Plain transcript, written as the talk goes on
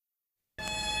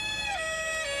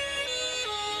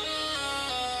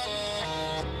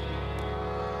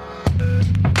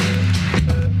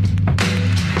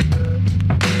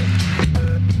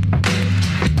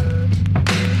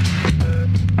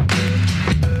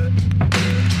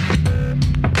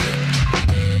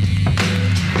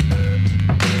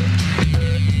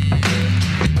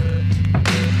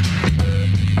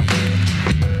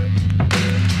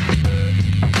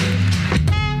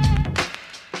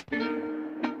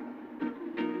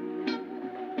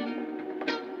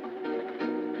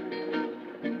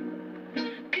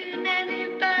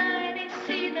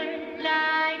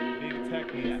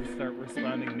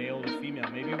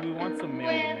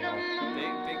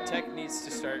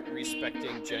start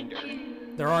respecting gender.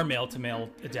 There are male-to-male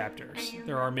adapters.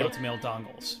 There are male-to-male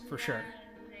dongles, for sure.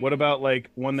 What about like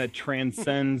one that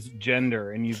transcends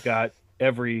gender and you've got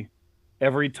every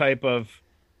type of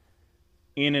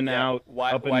in and out,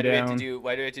 up and down?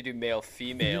 Why do we have to do male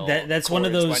female? That's chords? one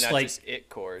of those why not like just it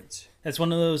chords. That's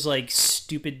one of those like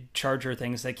stupid charger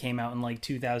things that came out in like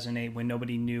 2008 when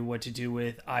nobody knew what to do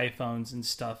with iPhones and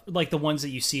stuff, like the ones that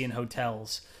you see in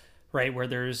hotels, right, where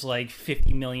there's like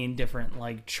 50 million different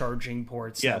like charging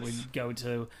ports that would go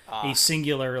to a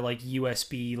singular like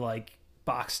USB like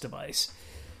box device.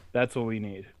 That's what we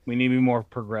need. We need to be more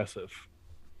progressive.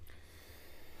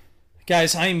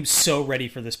 Guys, I'm so ready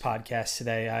for this podcast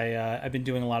today. I've been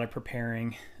doing a lot of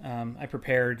preparing. I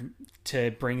prepared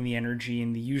to bring the energy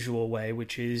in the usual way,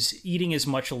 which is eating as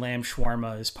much lamb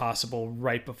shawarma as possible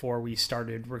right before we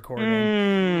started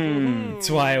recording. That's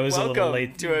why I was a little late.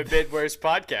 Welcome to a Bit Worse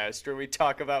podcast where we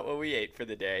talk about what we ate for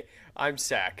the day. I'm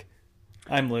Sack.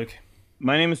 I'm Luke.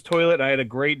 My name is Toilet. I had a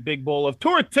great big bowl of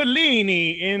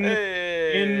tortellini in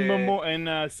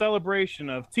celebration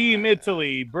of Team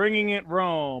Italy bringing it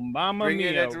Rome. Mamma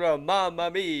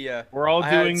mia! We're all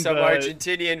doing some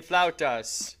Argentinian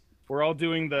flautas. We're all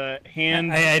doing the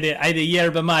hand. I had a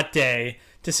yerba mate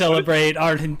to celebrate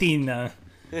Argentina.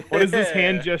 What is this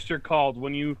hand gesture called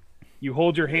when you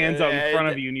hold your hands out in front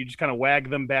of you and you just kind of wag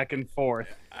them back and forth?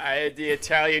 I had the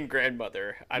Italian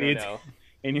grandmother. I don't know.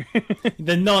 And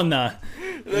the nonna.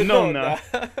 The nonna.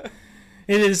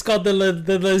 It is called the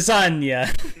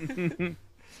lasagna.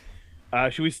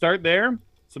 Should we start there?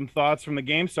 Some thoughts from the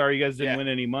game. Sorry you guys didn't win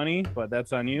any money, but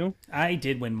that's on you. I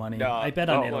did win money. No, I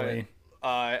bet on Italy.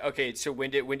 Okay, so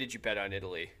when did you bet on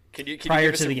Italy?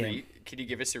 Prior to the game. Can you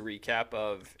give us a recap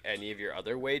of any of your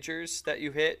other wagers that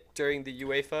you hit during the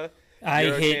UEFA I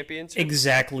Euro hit Champions?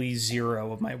 exactly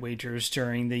 0 of my wagers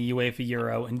during the UEFA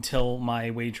Euro until my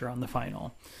wager on the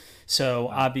final. So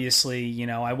obviously,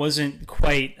 I wasn't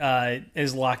quite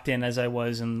as locked in as I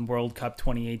was in World Cup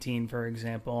 2018, for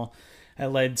example. I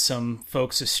led some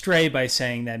folks astray by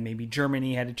saying that maybe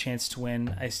Germany had a chance to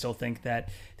win. I still think that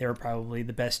they were probably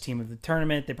the best team of the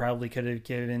tournament. They probably could have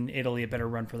given Italy a better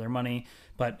run for their money.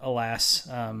 But alas,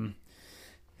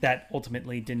 that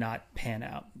ultimately did not pan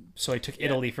out. So I took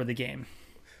Italy for the game.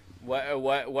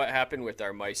 What happened with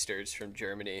our Meisters from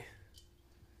Germany?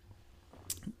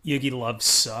 Yugi Love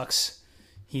sucks.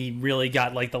 He really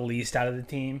got like the least out of the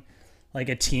team. Like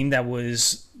a team that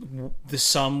was, the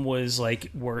sum was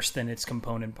like worse than its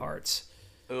component parts.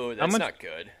 Oh, that's not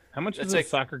good. How much does a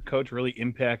soccer coach really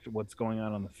impact what's going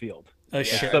on the field?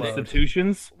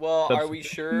 Substitutions? Well, are we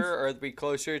sure? Are we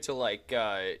closer to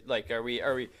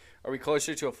are we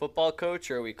closer to a football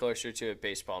coach or are we closer to a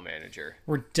baseball manager?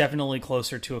 We're definitely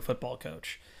closer to a football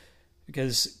coach.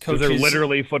 Because coaches... They're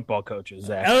literally football coaches,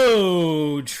 Zach.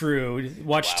 Oh, true.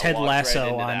 Watch Ted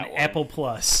Lasso on Apple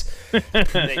Plus.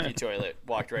 Thank you, Toilet.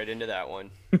 Walked right into that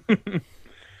one.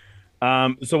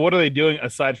 So what are they doing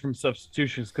aside from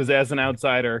substitutions? Because as an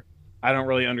outsider, I don't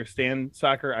really understand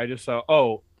soccer. I just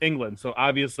saw, England. So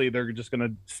obviously they're just going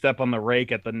to step on the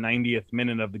rake at the 90th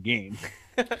minute of the game.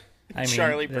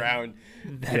 Charlie Brown.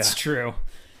 That's true.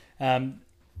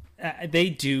 They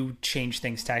do change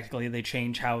things tactically. They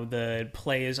change how the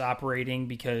play is operating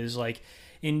because, like,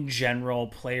 in general,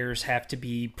 players have to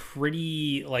be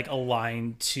pretty, like,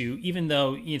 aligned to, even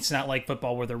though it's not like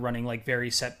football where they're running, like, very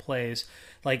set plays.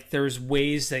 Like, there's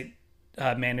ways that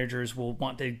managers will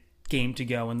want the game to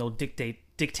go, and they'll dictate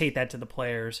that to the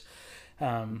players.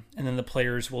 And then the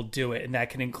players will do it. And that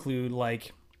can include,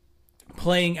 like,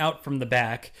 playing out from the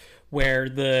back where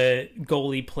the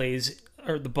goalie plays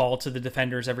or the ball to the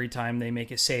defenders every time they make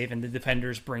a save and the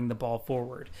defenders bring the ball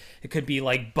forward. It could be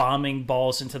like bombing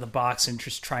balls into the box and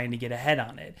just trying to get ahead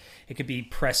on it. It could be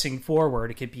pressing forward.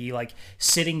 It could be like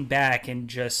sitting back and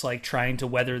just like trying to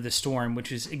weather the storm,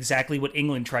 which is exactly what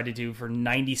England tried to do for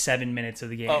 97 minutes of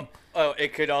the game.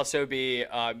 It could also be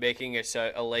making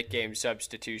a late game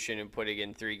substitution and putting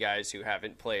in 3 guys who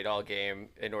haven't played all game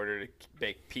in order to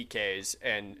make PKs,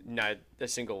 and not a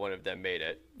single one of them made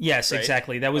it. Yes, right?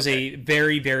 Exactly. That was a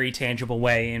very, very tangible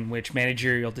way in which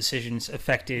managerial decisions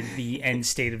affected the end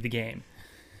state of the game.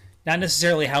 Not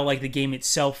necessarily how like the game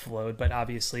itself flowed, but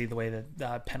obviously the way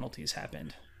that penalties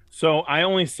happened. So I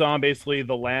only saw basically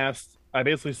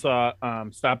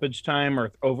stoppage time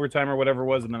or overtime or whatever it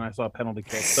was, and then I saw a penalty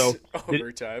kick. So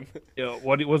overtime.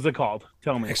 What was it called?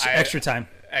 Tell me. Extra time.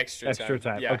 Extra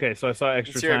time. Yeah. Okay, so I saw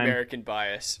extra it's time. It's your American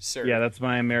bias, sir. Yeah, that's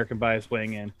my American bias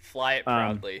weighing in. Fly it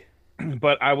proudly.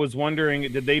 But I was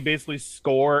wondering, did they basically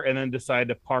score and then decide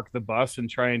to park the bus and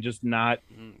try and just not?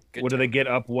 Do they get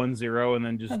up 1-0 and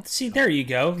then just? See, there you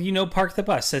go. Park the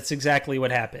bus. That's exactly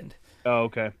what happened. Oh,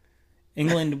 okay.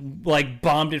 England like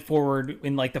bombed it forward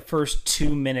in like the first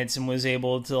 2 minutes and was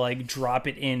able to like drop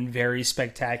it in very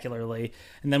spectacularly,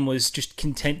 and then was just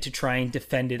content to try and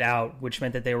defend it out, which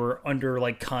meant that they were under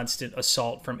like constant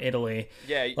assault from Italy.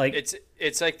 Yeah, like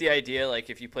it's like the idea like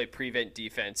if you play prevent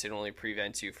defense, it only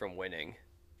prevents you from winning.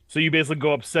 So you basically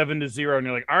go up 7-0, and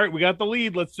you're like, all right, we got the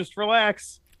lead. Let's just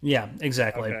relax. Yeah,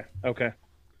 exactly. Okay.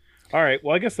 All right.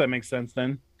 Well, I guess that makes sense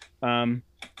then.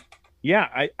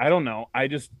 Yeah, I don't know. I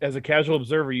just, as a casual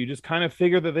observer, you just kind of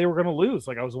figured that they were going to lose.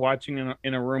 Like I was watching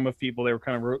in a room of people, they were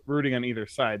kind of rooting on either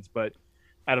sides. But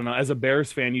I don't know. As a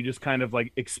Bears fan, you just kind of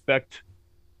like expect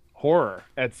horror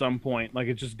at some point. Like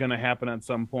it's just going to happen at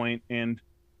some point. And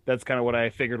that's kind of what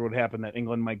I figured would happen, that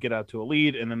England might get out to a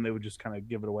lead and then they would just kind of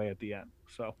give it away at the end.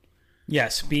 So,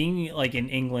 yes, being like an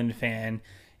England fan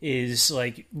is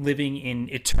like living in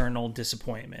eternal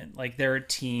disappointment. Like they're a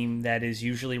team that is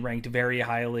usually ranked very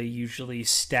highly, usually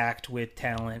stacked with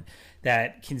talent,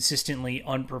 that consistently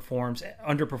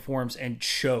underperforms and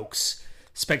chokes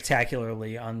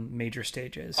spectacularly on major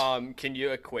stages. Can you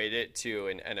equate it to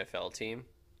an NFL team?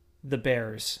 The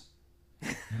Bears.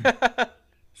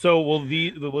 So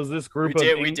was this group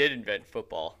we did invent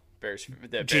football. Bears.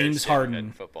 James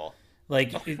Harden. Football.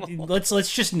 Like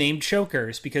let's just name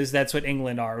chokers, because that's what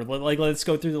England are. Like let's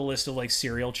go through the list of like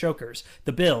serial chokers.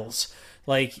 The Bills,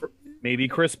 like maybe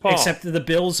Chris Paul. Except that the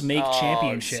Bills make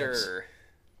championships. Sir.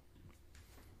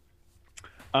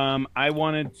 I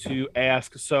wanted to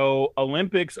ask, so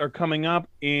Olympics are coming up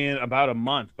in about a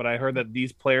month, but I heard that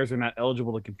these players are not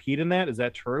eligible to compete in that. Is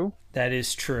that true? That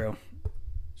is true.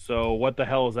 So what the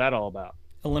hell is that all about?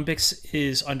 Olympics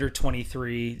is under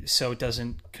 23, so it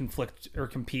doesn't conflict or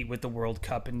compete with the World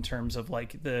Cup in terms of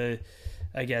like the,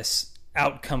 I guess,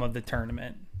 outcome of the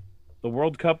tournament. The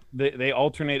World Cup, they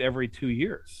alternate every 2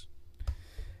 years.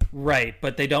 Right,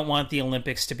 but they don't want the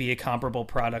Olympics to be a comparable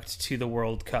product to the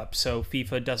World Cup, so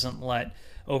FIFA doesn't let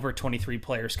over 23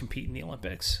 players compete in the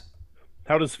Olympics.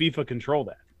 How does FIFA control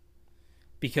that?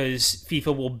 Because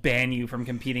FIFA will ban you from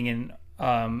competing in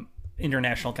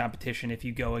international competition if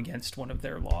you go against one of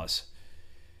their laws.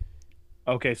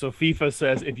 Okay, so FIFA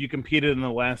says if you competed in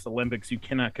the last Olympics, you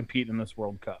cannot compete in this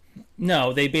World Cup.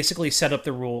 No, they basically set up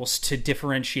the rules to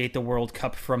differentiate the World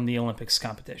Cup from the Olympics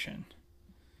competition.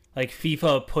 Like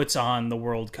FIFA puts on the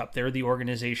World Cup. They're the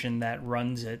organization that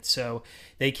runs it, so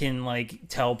they can like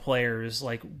tell players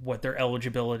like what their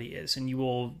eligibility is, and you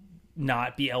will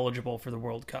not be eligible for the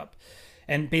World Cup.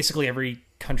 And basically every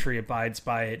country abides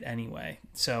by it anyway.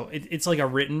 So it's like a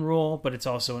written rule, but it's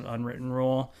also an unwritten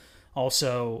rule.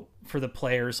 Also, for the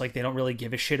players, like they don't really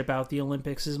give a shit about the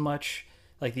Olympics as much.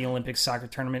 Like the Olympic soccer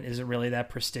tournament isn't really that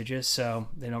prestigious, so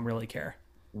they don't really care.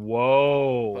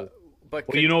 Whoa.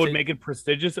 But you know what would make it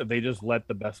prestigious? If they just let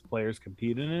the best players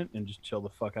compete in it and just chill the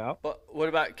fuck out. But what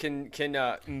about, can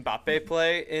Mbappe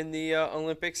play in the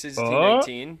Olympics? Is he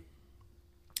 19?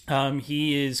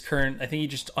 He is current. I think he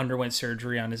just underwent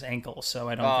surgery on his ankle, so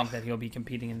I don't think that he'll be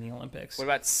competing in the Olympics. What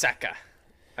about Saka?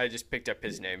 I just picked up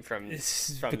his name from the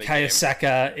Bukayo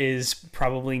Saka is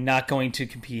probably not going to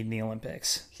compete in the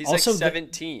Olympics. He's also like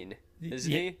 17,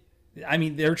 isn't he? I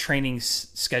mean, their training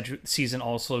season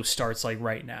also starts like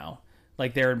right now.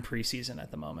 Like they're in preseason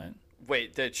at the moment.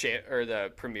 Wait,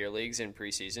 the Premier League's in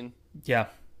preseason? Yeah,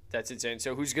 that's insane.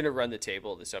 So who's going to run the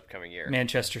table this upcoming year?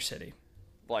 Manchester City.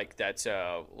 Like that's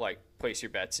like place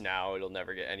your bets now. It'll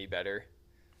never get any better.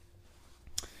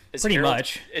 Pretty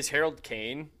much. Is Harold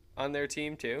Kane on their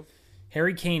team too?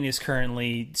 Harry Kane is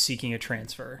currently seeking a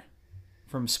transfer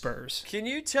from Spurs. Can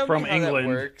you tell me how England that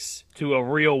works? To a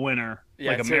real winner,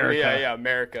 like America. Yeah,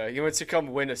 America. He wants to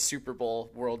come win a Super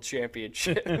Bowl World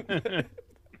Championship.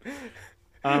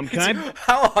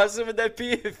 How awesome would that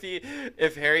be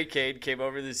if Harry Kane came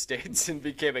over the States and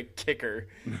became a kicker?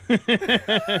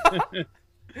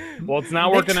 Well, it's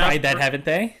not working out. They tried that, haven't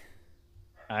they?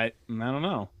 I don't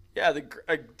know. Yeah, the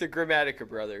Grammatica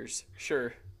brothers.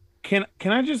 Sure. Can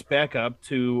I just back up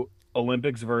to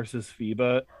Olympics versus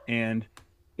FIBA? And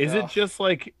is it just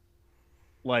like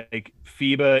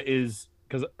FIBA is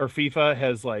or FIFA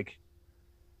has like,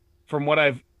 from what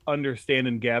I've understand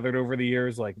and gathered over the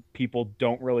years, like people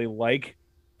don't really like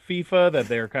FIFA, that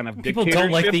they're kind of people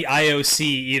don't like the IOC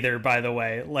either, by the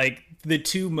way. Like the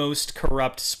two most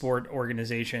corrupt sport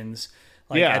organizations,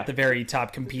 like at the very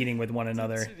top, competing with one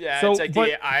another. It's like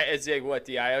the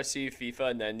IOC,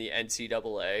 FIFA, and then the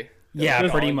NCAA. Yeah,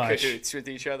 pretty much. Cahoots with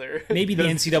each other. Maybe the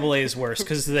NCAA is worse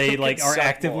because they like are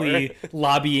actively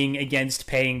lobbying against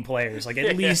paying players. Like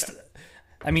at least,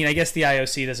 I mean, I guess the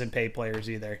IOC doesn't pay players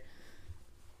either.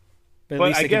 But at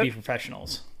least they can be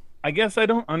professionals. I guess I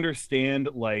don't understand,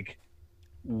 like,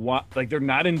 what, like they're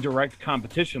not in direct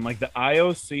competition. Like the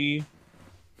IOC,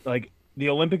 like the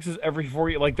Olympics is every 4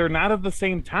 years. Like they're not at the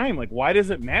same time. Like why does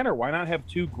it matter? Why not have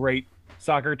two great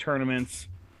soccer tournaments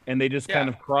and they just kind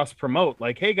of cross promote?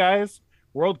 Like, hey guys,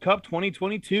 World Cup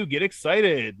 2022, get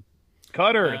excited.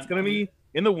 Cooter, it's gonna be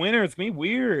in the winter. It's gonna be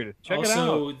weird. Check it out.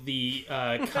 Also, the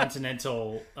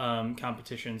continental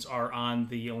competitions are on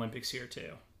the Olympics here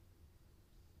too.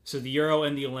 So the Euro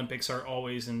and the Olympics are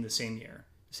always in the same year.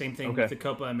 Same thing with the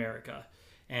Copa America.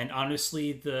 And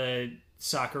honestly, the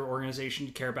soccer organization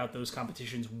care about those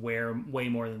competitions way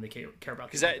more than they care about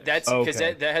because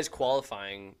that has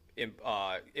qualifying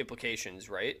implications,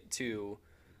 right? To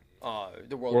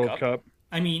the World Cup.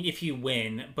 I mean, if you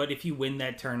win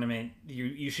that tournament,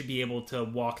 you should be able to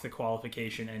walk the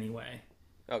qualification anyway.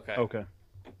 Okay.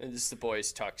 And this is the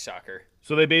boys talk soccer.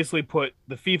 So they basically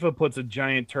the FIFA puts a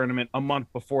giant tournament a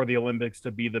month before the Olympics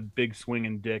to be the big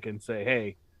swinging dick and say,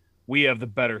 hey, we have the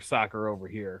better soccer over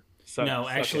here. No,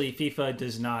 actually, FIFA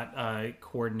does not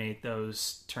coordinate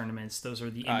those tournaments. Those are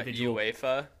the individual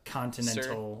UEFA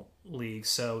continental leagues.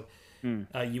 So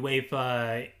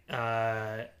UEFA,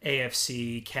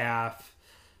 AFC, CAF,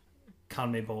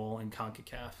 CONMEBOL, and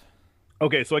CONCACAF.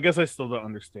 Okay, so I guess I still don't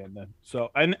understand then. So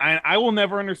I will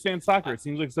never understand soccer. It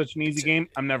seems like such an easy game.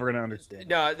 I'm never going to understand.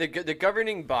 No, the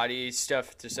governing body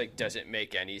stuff just like doesn't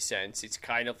make any sense. It's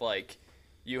kind of like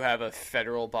you have a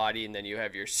federal body and then you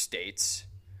have your states,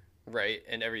 right?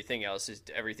 And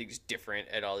everything's different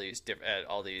at all these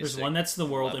There's one that's the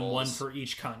world levels. And one for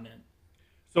each continent.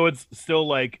 So it's still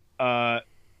like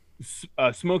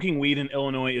smoking weed in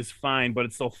Illinois is fine, but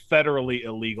it's still federally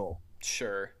illegal.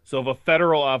 Sure. So if a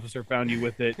federal officer found you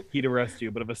with it, he'd arrest you.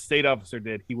 But if a state officer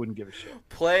did, he wouldn't give a shit.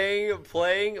 Playing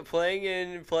in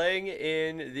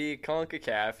the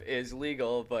CONCACAF is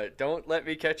legal, but don't let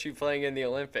me catch you playing in the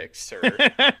Olympics, sir.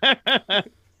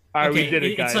 All right, we did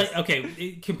it, guys. It's like,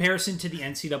 in comparison to the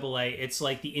NCAA, it's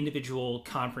like the individual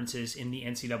conferences in the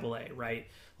NCAA, right?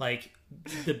 Like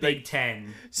the Big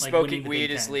Ten. Smoking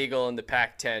weed is legal in the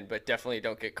Pac-10, but definitely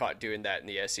don't get caught doing that in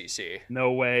the SEC.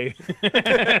 No way.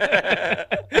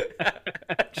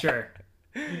 Sure.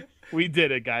 We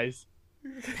did it, guys.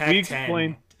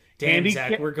 Pac-10. Damn,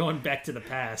 Zach, we're going back to the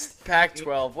past.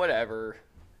 Pac-12, whatever.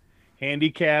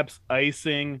 Handicaps,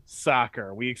 icing,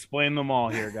 soccer. We explained them all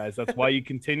here, guys. That's why you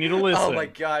continue to listen. Oh my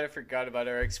god, I forgot about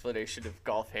our explanation of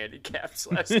golf handicaps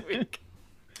last week.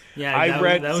 Yeah,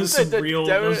 that was some real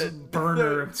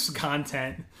burner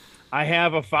content. I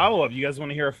have a follow-up. You guys want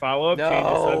to hear a follow-up? No. Change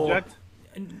the subject?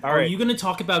 Are you going to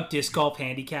talk about disc golf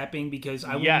handicapping? Because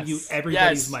I will mute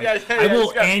everybody's mic. I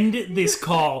will end this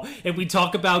call if we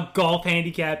talk about golf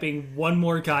handicapping one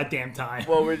more goddamn time.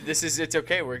 Well, it's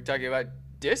okay. We're talking about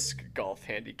disc golf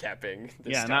handicapping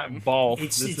this time. Not ball.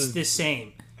 It's the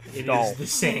same. It is the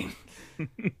same.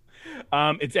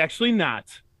 It's actually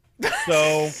not.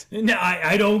 So no,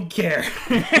 I don't care.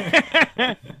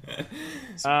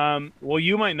 Well,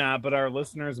 you might not, but our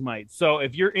listeners might. So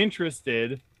if you're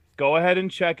interested, go ahead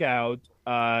and check out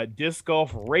disc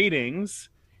golf ratings,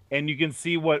 and you can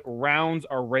see what rounds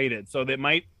are rated. So that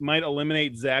might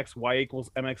eliminate Zach's y =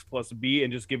 mx + b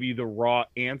and just give you the raw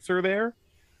answer there.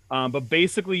 But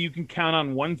basically, you can count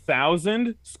on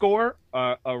 1,000 score,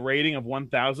 a rating of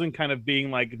 1,000, kind of being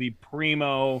like the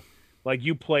primo. Like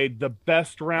you played the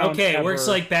best round. Okay, ever. Works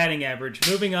like batting average.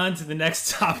 Moving on to the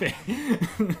next topic.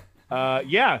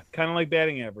 Yeah, kind of like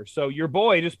batting average. So your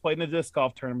boy just played in a disc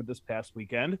golf tournament this past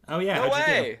weekend. Oh yeah, no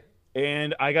way!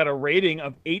 And I got a rating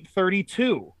of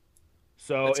 832.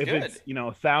 So that's if good. It's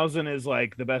 1,000 is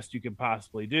like the best you can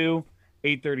possibly do.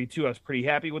 832, I was pretty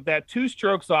happy with that. 2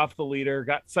 strokes off the leader,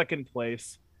 got second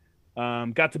place.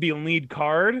 Got to be a lead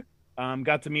card.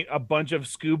 Got to meet a bunch of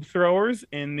scoop throwers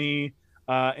in the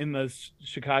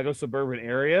Chicago suburban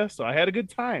area, so I had a good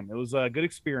time. It was a good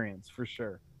experience for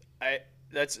sure.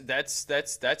 That's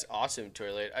awesome,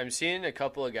 Toilet. I'm seeing a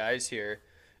couple of guys here.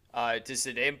 Does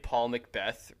the name Paul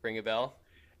Macbeth ring a bell?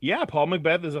 Yeah, Paul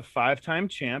Macbeth is a 5-time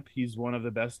champ. He's one of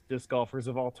the best disc golfers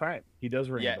of all time. He does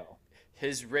ring a bell.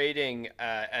 His rating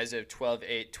as of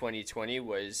 12/8/2020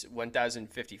 was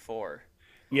 1,054.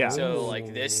 Yeah. So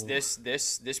like this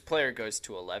player goes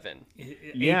to 11.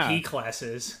 AP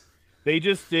classes. They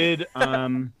just did,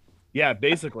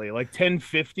 basically like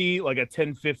 1050, like a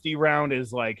 1050 round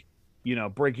is like,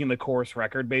 breaking the course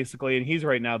record basically. And he's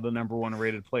right now the #1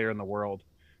 rated player in the world.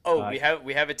 Oh, we have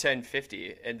a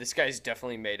 1050, and this guy's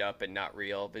definitely made up and not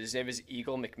real. But his name is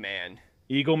Eagle McMahon.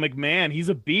 Eagle McMahon, he's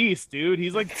a beast, dude.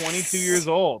 He's like 22 years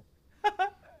old.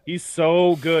 He's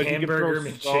so good. He can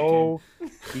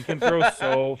throw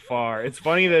so far. It's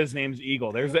funny that his name's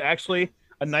Eagle. There's actually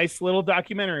a nice little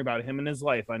documentary about him and his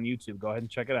life on YouTube. Go ahead and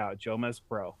check it out. Jomez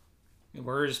Pro.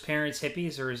 Were his parents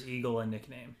hippies or is Eagle a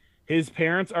nickname? His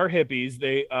parents are hippies.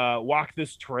 They walk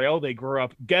this trail. They grew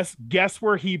up. Guess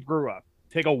where he grew up.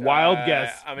 Take a wild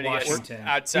guess. I'm gonna Washington. guess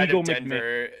outside Eagle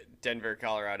of Denver,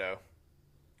 Colorado.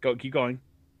 Go, keep going.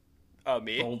 Oh,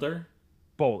 me? Boulder.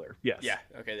 Yes. Yeah.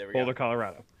 Okay. There we Boulder, go.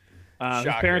 Colorado.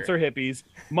 His parents are hippies.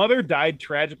 Mother died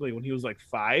tragically when he was like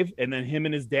 5, and then him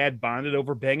and his dad bonded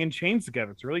over banging chains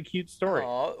together. It's a really cute story.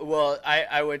 Well,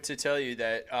 I went to tell you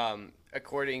that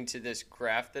according to this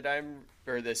graph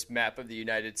this map of the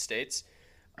United States,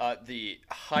 the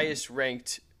highest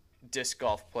ranked disc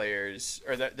golf players,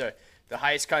 or the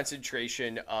highest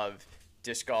concentration of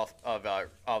disc golf of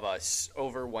us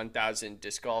over 1,000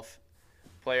 disc golf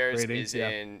players is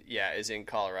in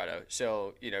Colorado.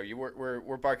 So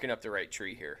we're barking up the right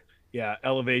tree here. Yeah,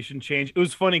 elevation change. It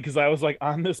was funny because I was like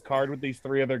on this card with these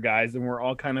 3 other guys, and we're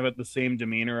all kind of at the same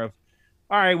demeanor of,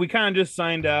 all right, we kind of just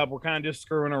signed up. We're kind of just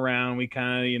screwing around. We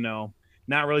kind of,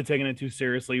 not really taking it too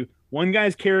seriously. One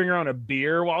guy's carrying around a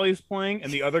beer while he's playing,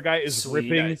 and the other guy is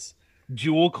ripping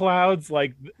jewel clouds.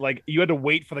 Like you had to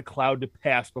wait for the cloud to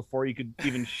pass before you could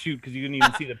even shoot because you couldn't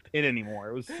even see the pin anymore.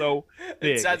 It was so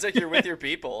big. It sounds like you're with your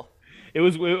people. I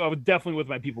was definitely with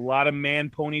my people. A lot of man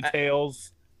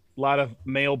ponytails, a lot of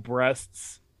male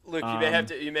breasts. Look, you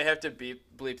may have to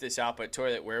bleep this out, but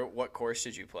Toilet, what course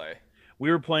did you play? We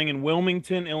were playing in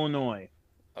Wilmington, Illinois.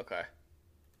 Okay.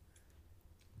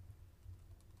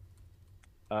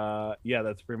 Yeah,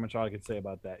 that's pretty much all I could say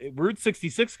about that. Route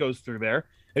 66 goes through there.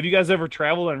 Have you guys ever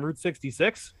traveled on Route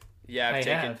 66? Yeah, I've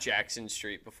taken Jackson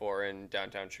Street before in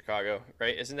downtown Chicago,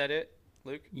 right? Isn't that it,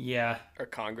 Luke? Yeah. Or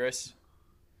Congress?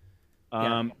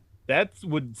 That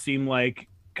would seem like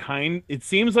it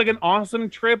seems like an awesome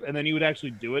trip, and then you would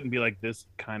actually do it and be like, this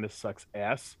kind of sucks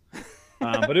ass.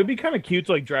 But it'd be kind of cute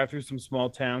to like drive through some small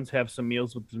towns, have some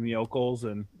meals with some yokels,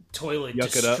 and Toilet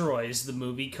destroys the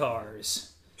movie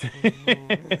Cars.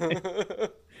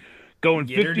 Going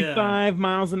 55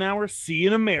 miles an hour,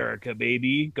 seeing America,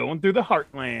 baby. Going through the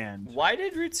heartland. Why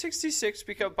did Route 66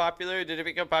 become popular? Did it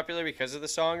become popular because of the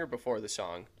song or before the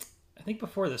song? I think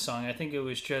before the song. I think it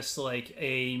was just like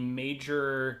a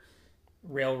major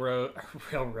railroad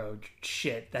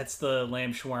shit. That's the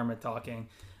Lamb Shawerma talking.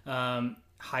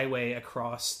 Highway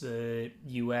across the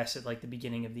U.S. at like the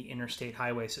beginning of the interstate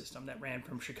highway system that ran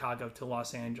from Chicago to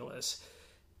Los Angeles.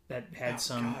 That had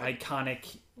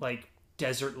iconic like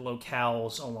desert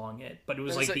locales along it, but it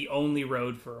was like the only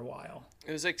road for a while.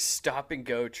 It was like stop and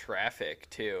go traffic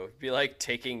too. It'd be like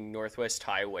taking Northwest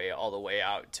Highway all the way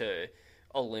out to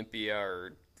Olympia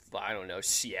or I don't know,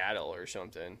 Seattle or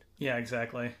something. Yeah,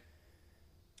 exactly.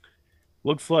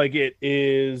 Looks like it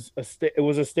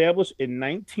was established in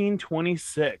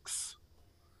 1926,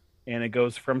 and it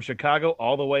goes from Chicago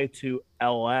all the way to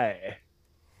LA.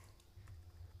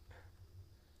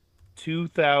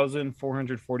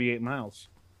 2,448 miles.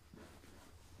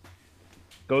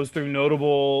 Goes through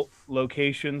notable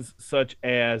locations such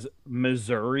as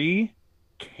Missouri,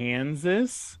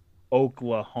 Kansas,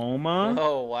 Oklahoma.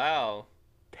 Oh, wow.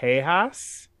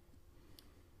 Tejas.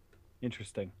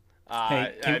 Interesting.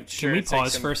 Hey, can we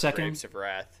pause for a second? Grapes of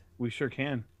Wrath. We sure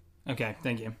can. Okay,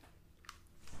 thank you.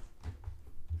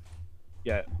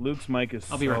 Yeah, Luke's mic is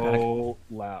right so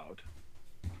loud.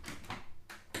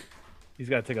 He's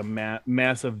got to take a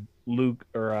massive Lamb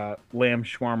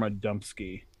Shawerma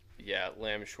dumpski. Yeah,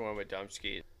 Lamb Shawerma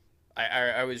dumpski.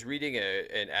 I was reading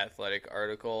an athletic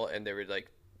article, and they were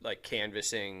like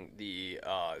canvassing the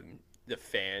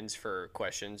fans for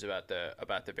questions about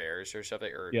the Bears or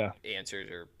something, or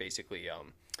answers, or basically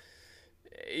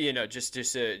just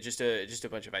a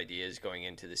bunch of ideas going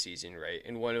into the season, right?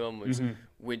 And one of them was,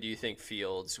 when do you think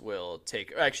Fields will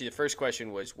take? Actually, the first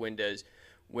question was, when does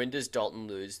Dalton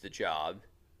lose the job,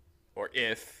 or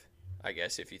if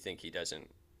you think he doesn't,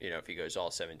 if he goes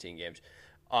all 17 games,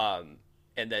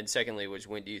 and then secondly was,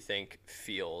 when do you think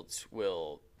Fields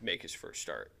will make his first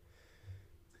start?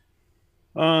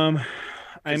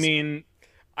 I mean,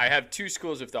 I have two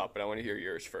schools of thought, but I want to hear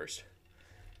yours first.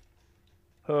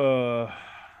 I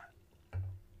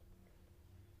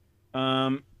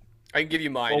can give you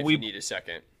mine if you need a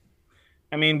second.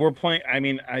 I mean, we're playing. I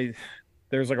mean,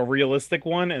 there's like a realistic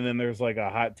one, and then there's like a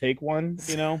hot take one.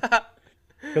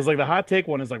 Because like the hot take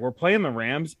one is like, we're playing the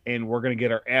Rams, and we're gonna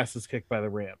get our asses kicked by the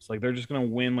Rams. Like they're just gonna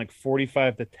win like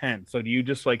 45-10. So do you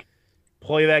just like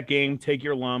play that game, take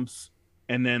your lumps,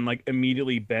 and then like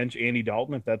immediately bench Andy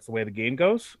Dalton if that's the way the game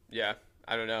goes? Yeah,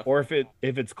 I don't know. Or if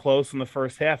it's close in the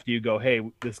first half, do you go, hey,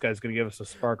 this guy's going to give us a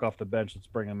spark off the bench, let's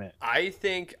bring him in? I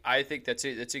think that's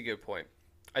a good point.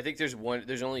 I think there's one.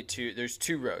 There's only two. There's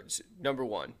two roads. Number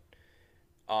one,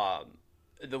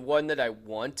 the one that I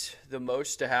want the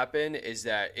most to happen is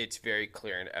that it's very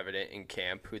clear and evident in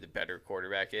camp who the better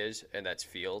quarterback is, and that's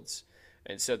Fields.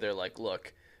 And so they're like,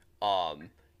 look,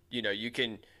 you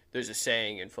can. There's a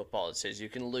saying in football that says you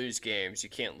can lose games, you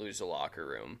can't lose a locker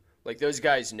room. Like those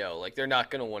guys know, like they're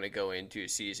not going to want to go into a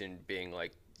season being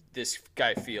like, this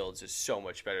guy Fields is so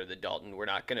much better than Dalton. We're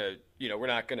not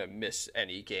gonna miss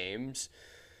any games,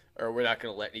 or we're not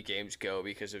gonna let any games go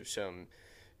because of some,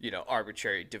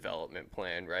 arbitrary development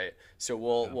plan, right? So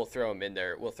we'll throw him in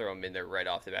there. We'll throw him in there right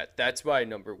off the bat. That's my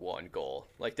number one goal.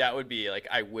 Like that would be like,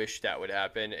 I wish that would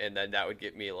happen, and then that would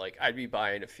get me like, I'd be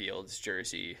buying a Fields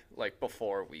jersey like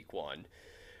before week 1.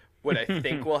 What I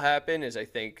think will happen is I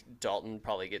think Dalton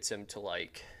probably gets him to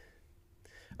like,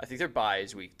 I think their bye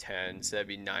is week 10, so that'd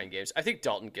be 9 games. I think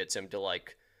Dalton gets him to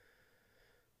like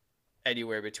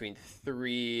anywhere between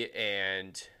 3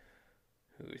 and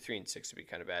 6 would be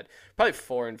kind of bad. Probably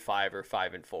 4 and 5 or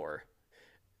 5 and 4.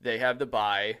 They have the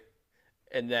bye,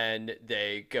 and then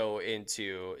they go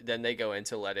into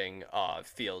letting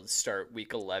Fields start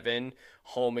week 11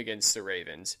 home against the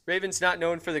Ravens. Ravens not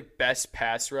known for the best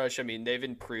pass rush. I mean, they've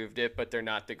improved it, but they're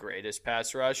not the greatest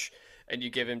pass rush. And you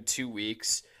give him 2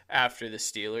 weeks after the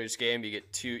Steelers game, you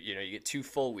get 2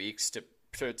 full weeks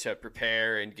to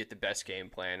prepare and get the best game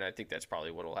plan. I think that's probably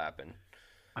what will happen.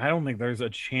 I don't think there's a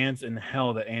chance in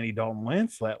hell that Andy Dalton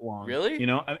lands that long. Really?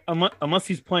 Unless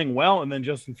he's playing well and then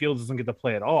Justin Fields doesn't get to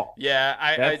play at all. Yeah,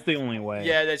 that's the only way.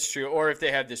 Yeah, that's true. Or if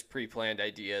they have this pre-planned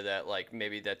idea that like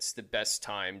maybe that's the best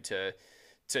time to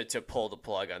pull the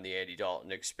plug on the Andy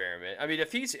Dalton experiment. I mean,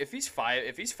 if he's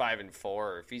 5 and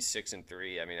 4 or if he's 6 and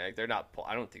 3, I mean, I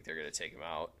don't think they're going to take him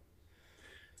out.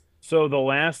 So the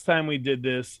last time we did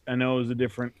this, I know it was a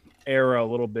different era a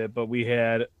little bit, but we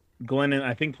had Glennon,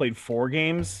 I think, played 4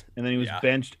 games, and then he was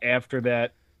benched after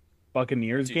that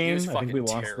Buccaneers game. I think we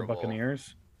lost the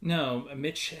Buccaneers. No,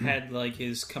 Mitch had like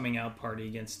his coming out party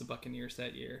against the Buccaneers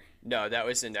that year. No, that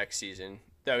was the next season.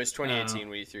 That was 2018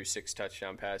 when he threw 6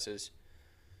 touchdown passes.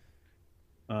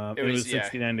 It was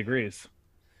 69 degrees.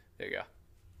 There you go.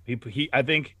 He I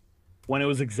think when it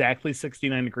was exactly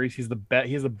 69 degrees, he has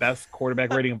the best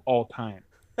quarterback rating of all time.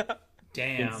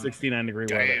 Damn. In 69 degree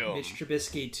weather. Mitch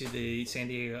Trubisky to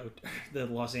the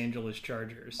Los Angeles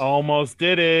Chargers. Almost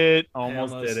did it.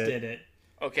 Almost did it.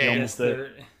 Okay.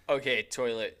 Okay,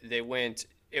 Toilet. They went.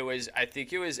 I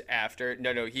think it was after.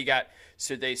 No.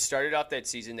 So they started off that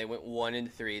season. They went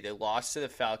 1-3. They lost to the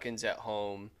Falcons at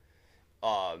home,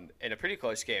 in a pretty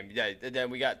close game. Yeah. Then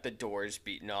we got the doors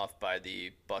beaten off by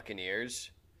the Buccaneers.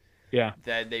 Yeah.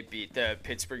 Then they beat the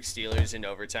Pittsburgh Steelers in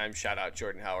overtime. Shout out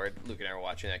Jordan Howard. Luke and I were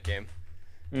watching that game.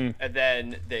 And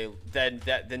then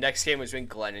the next game was when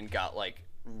Glennon got like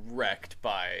wrecked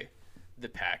by the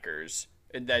Packers,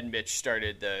 and then Mitch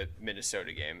started the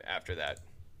Minnesota game after that.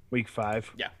 Week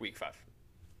 5. Yeah, week 5.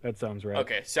 That sounds right.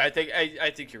 Okay, so I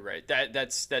think you're right.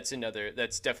 That's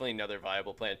definitely another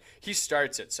viable plan. He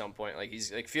starts at some point. Like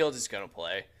he's like Fields is gonna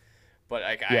play, but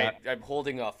like I'm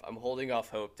holding off. I'm holding off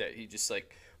hope that he just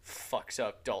like fucks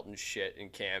up Dalton's shit in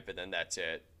camp, and then that's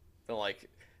it. And like,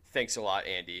 thanks a lot,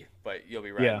 Andy, but you'll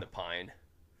be riding the pine.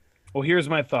 Well, here's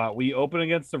my thought. We open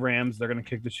against the Rams, they're going to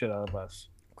kick the shit out of us.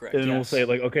 Correct. And then we'll say,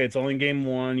 like, okay, it's only game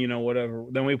 1, whatever.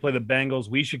 Then we play the Bengals.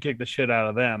 We should kick the shit out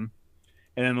of them.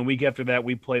 And then the week after that,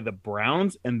 we play the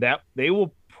Browns, and that they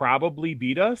will probably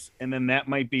beat us. And then that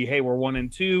might be, hey, we're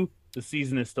 1-2. The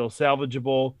season is still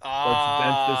salvageable. Let's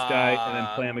bench this guy and then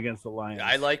play him against the Lions.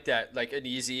 I like that. Like an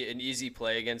easy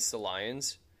play against the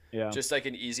Lions. Yeah. Just like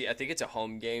an easy. I think it's a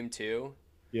home game too.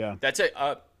 Yeah. That's it.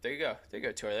 There you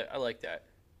go, Toilet. I like that.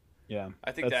 Yeah.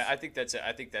 I think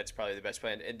that's probably the best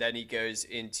plan. And then he goes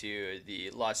into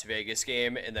the Las Vegas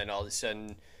game, and then all of a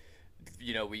sudden,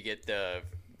 we get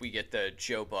the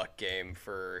Joe Buck game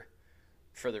for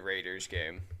the Raiders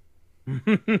game.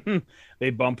 They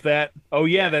bump that. Oh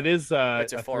yeah, that is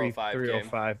it's a 405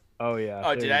 305. Oh yeah.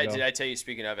 Oh, did I tell you?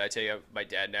 Speaking of, I tell you, my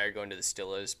dad and I are going to the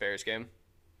Steelers Bears game.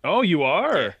 Oh, you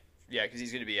are. Yeah, because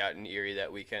he's going to be out in Erie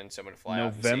that weekend, so I'm going to fly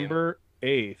November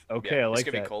 8th. Okay, yeah, I like that. It's going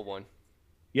to be a cold one.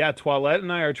 Yeah, Toilette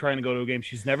and I are trying to go to a game.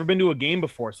 She's never been to a game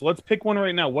before, so let's pick one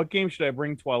right now. What game should I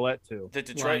bring Toilette to? The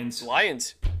Detroit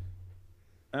Lions.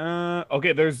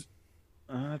 Okay, there's.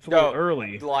 That's a little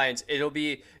early. The Lions.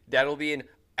 That'll be an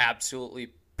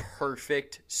absolutely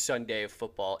perfect Sunday of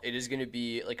football. It is going to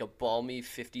be like a balmy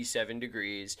 57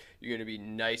 degrees. You're going to be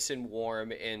nice and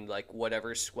warm in like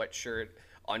whatever sweatshirt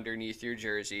underneath your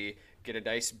jersey. Get a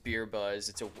nice beer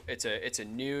buzz. It's a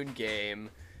noon game.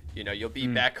 You'll be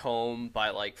back home by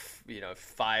like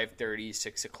 5:30,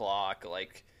 6 o'clock.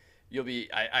 Like You'll be.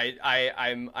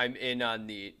 I'm in on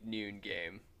the noon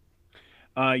game.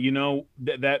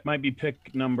 That might be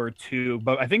pick number 2,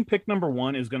 but I think pick number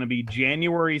 1 is going to be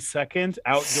January 2nd,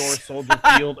 outdoor Soldier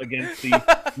Field against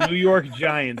the New York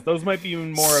Giants. Those might be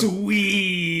even more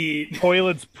sweet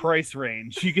toilets price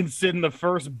range. You can sit in the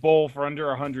first bowl for under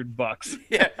 $100.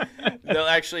 Yeah, they'll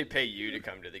actually pay you to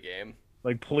come to the game.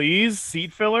 Like, please,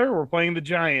 seat filler. We're playing the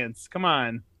Giants. Come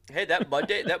on. Hey, that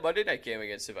Monday night game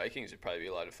against the Vikings would probably be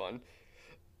a lot of fun.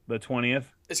 The 20th.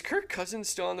 Is Kirk Cousins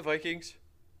still on the Vikings?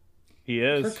 He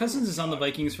is. Kirk Cousins is on the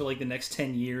Vikings for like the next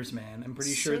 10 years, man. I'm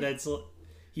pretty sure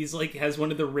he's like has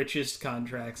one of the richest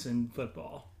contracts in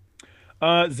football.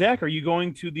 Zach, are you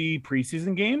going to the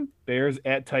preseason game? Bears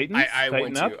at Titans? I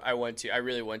want to. I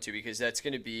really want to, because that's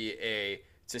going to be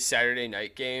it's a Saturday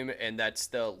night game, and that's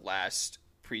the last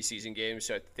preseason game.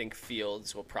 So I think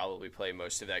Fields will probably play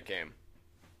most of that game.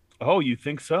 Oh, you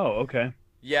think so? Okay.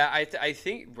 Yeah, I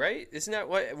think, right? Isn't that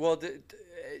what? Well,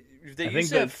 they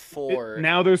used to have 4.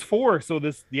 Now there's 4. So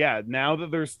now that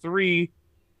there's 3,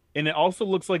 and it also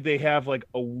looks like they have like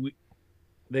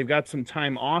they've got some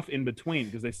time off in between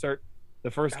because they start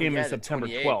the first game is September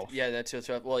 12th. Yeah, that's what's.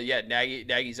 Well, yeah,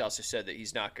 Nagy's also said that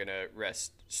he's not going to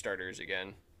rest starters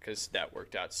again because that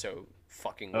worked out so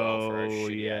fucking well for our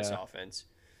shitty ass offense.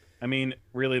 I mean,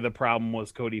 really, the problem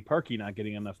was Cody Parkey not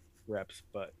getting enough reps,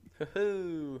 but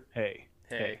hey.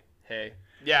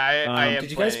 Yeah, I am.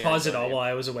 Did you guys pause it all while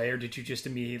I was away, or did you just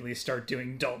immediately start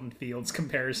doing Dalton Fields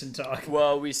comparison talk?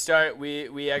 Well, we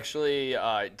actually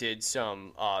did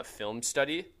some film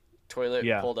study. Toilet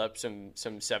pulled up some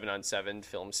 7-on-7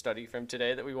 film study from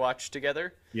today that we watched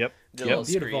together. Yep. Did a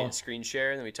little screen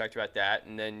share, and then we talked about that,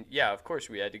 and then of course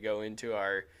we had to go into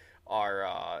our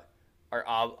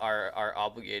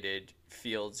obligated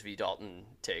Fields v Dalton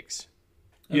takes.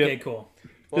 Okay, cool.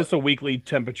 Just a weekly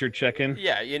temperature check-in.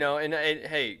 Yeah, and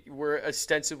hey, we're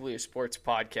ostensibly a sports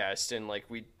podcast, and like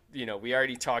we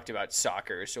already talked about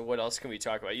soccer, so what else can we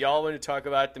talk about? Y'all want to talk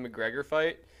about the McGregor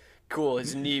fight? Cool,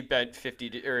 his knee bent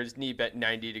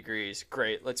 90 degrees.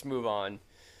 Great, let's move on.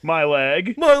 My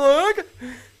leg.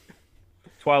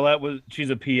 Twilight she's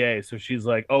a PA, so she's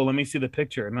like, "Oh, let me see the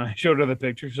picture." And I showed her the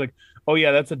picture. She's like, "Oh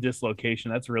yeah, that's a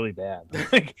dislocation. That's really bad."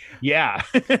 Like, yeah,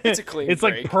 it's a clean. It's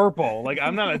break. Like purple. Like,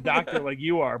 I'm not a doctor like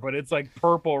you are, but it's like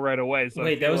purple right away. So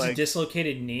wait, that was a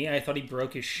dislocated knee? I thought he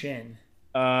broke his shin.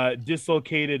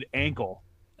 Dislocated ankle.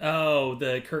 Oh,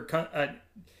 the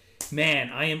man,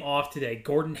 I am off today.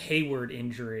 Gordon Hayward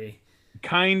injury.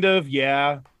 Kind of,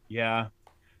 yeah.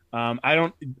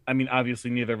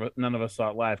 Obviously none of us saw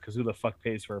it live because who the fuck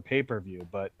pays for a pay-per-view,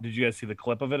 but did you guys see the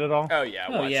clip of it at all? Oh yeah,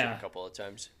 I watched it a couple of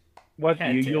times. What,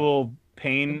 you little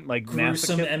pain, like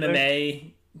gruesome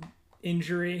MMA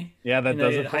injury? Yeah, that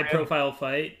does it. High profile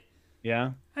fight.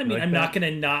 Yeah. I mean, I'm not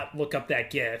gonna not look up that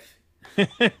GIF.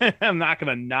 I'm not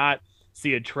gonna not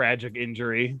see a tragic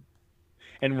injury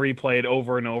and replay it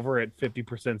over and over at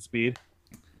 50% speed.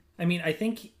 I mean, I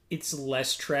think it's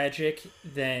less tragic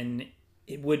than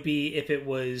it would be if it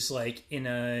was like in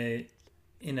a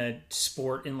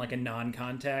sport, in like a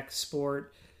non-contact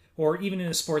sport, or even in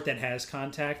a sport that has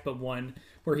contact, but one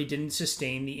where he didn't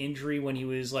sustain the injury when he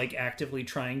was like actively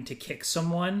trying to kick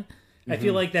someone. Mm-hmm. I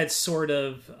feel like that sort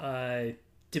of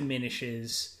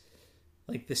diminishes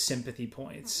like the sympathy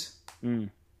points, even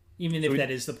if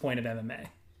that is the point of MMA.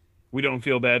 We don't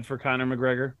feel bad for Conor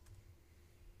McGregor.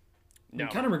 No,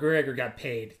 Conor McGregor got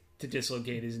paid to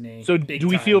dislocate his knee. So do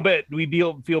we feel bad? Do we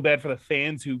feel bad for the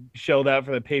fans who shelled out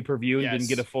for the pay-per-view and didn't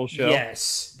get a full show?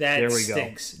 Yes, that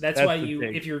stinks. That's why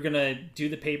if you're gonna do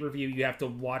the pay-per-view, you have to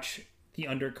watch the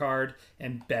undercard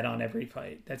and bet on every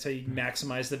fight. That's how you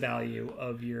maximize the value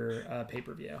of your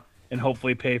pay-per-view and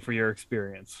hopefully pay for your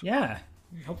experience. Yeah.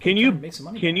 Can you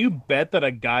bet that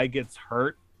a guy gets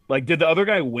hurt? Like, did the other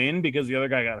guy win because the other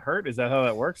guy got hurt? Is that how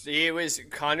that works?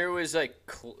 Connor was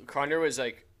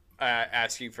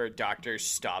asking for a doctor's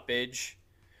stoppage,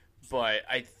 but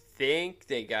I think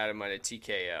they got him on a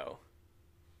TKO.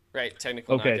 Right,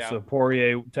 technical knockout. Okay, so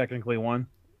Poirier technically won.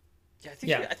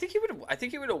 Yeah, I think he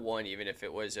would have won even if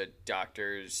it was a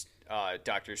doctor's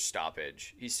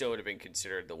stoppage. He still would have been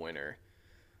considered the winner.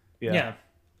 Yeah.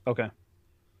 Okay.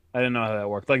 I didn't know how that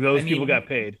worked. Like, those people got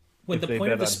paid. When the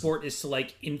point of the sport is to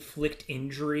like inflict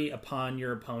injury upon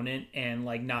your opponent, and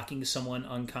like knocking someone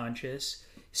unconscious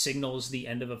signals the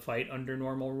end of a fight under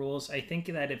normal rules, I think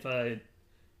that if a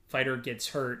fighter gets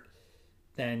hurt,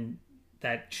 then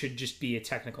that should just be a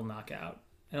technical knockout.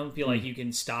 I don't feel like you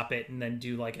can stop it and then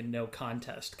do like a no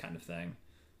contest kind of thing.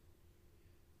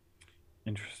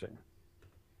 Interesting.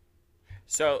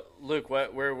 So, Luke, where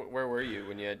were you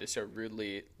when you had to so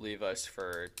rudely leave us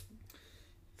for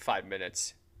 5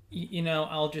 minutes?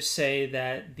 I'll just say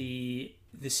that the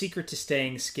secret to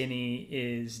staying skinny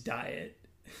is diet.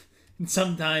 And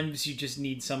sometimes you just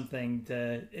need something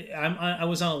to. I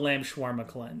was on a lamb shawarma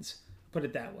cleanse. Put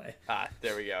it that way. Ah,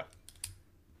 there we go.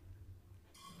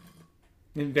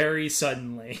 And very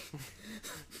suddenly.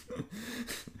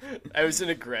 I was an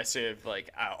aggressive,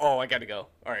 like, oh, I gotta go.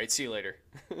 All right, see you later.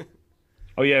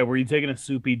 Oh yeah, were you taking a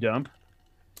soupy dump?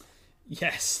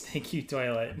 Yes, thank you,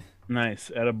 toilet.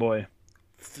 Nice, attaboy.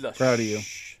 Flush. Proud of you.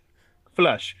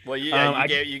 Flush. Well, you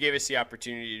gave us the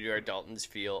opportunity to do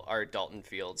our Dalton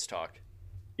Fields talk.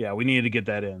 Yeah, we needed to get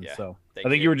that in. Yeah, So I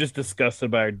think you were just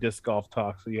disgusted by our disc golf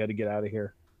talk, so you had to get out of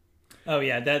here. Oh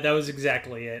yeah, that was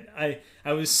exactly it.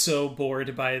 I was so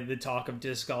bored by the talk of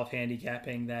disc golf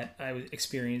handicapping that I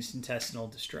experienced intestinal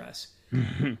distress.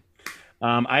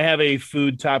 I have a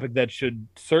food topic that should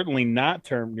certainly not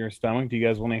turn your stomach. Do you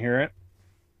guys want to hear it?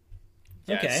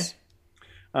 Yes.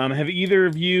 Okay. Have either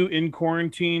of you in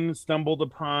quarantine stumbled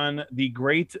upon the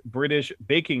Great British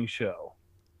Baking Show?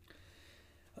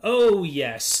 Oh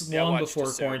yes, long before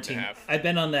a quarantine. I've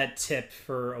been on that tip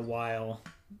for a while.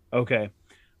 Okay.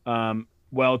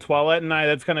 Well, Toilette and I,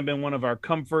 that's kind of been one of our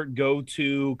comfort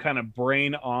go-to kind of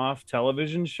brain off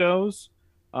television shows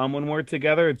when we're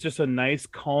together. It's just a nice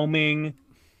calming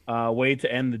way to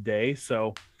end the day.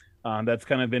 So that's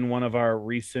kind of been one of our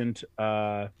recent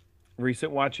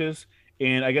watches.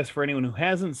 And I guess for anyone who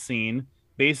hasn't seen,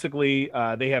 basically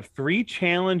they have 3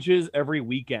 challenges every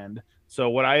weekend. So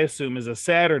what I assume is a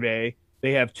Saturday,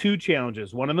 they have 2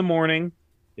 challenges, one in the morning,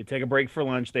 they take a break for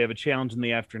lunch, they have a challenge in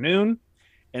the afternoon,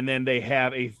 and then they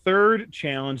have a 3rd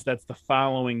challenge that's the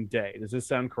following day. Does this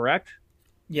sound correct?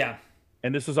 Yeah.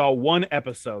 And this is all one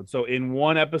episode. So in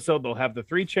one episode, they'll have the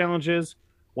 3 challenges.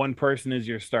 One person is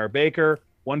your star baker.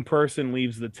 One person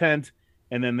leaves the tent.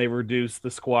 And then they reduce the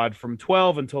squad from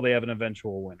 12 until they have an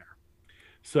eventual winner.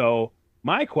 So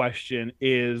my question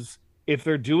is, if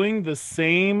they're doing the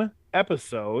same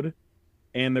episode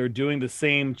and they're doing the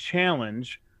same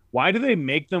challenge, why do they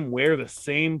make them wear the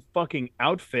same fucking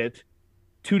outfit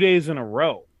 2 days in a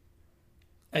row?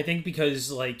 I think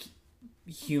because, like,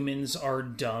 humans are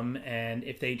dumb, and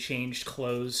if they changed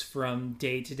clothes from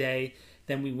day to day,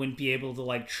 then we wouldn't be able to,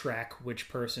 like, track which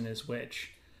person is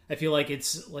which. I feel like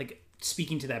it's, like,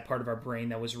 speaking to that part of our brain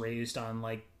that was raised on,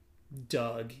 like,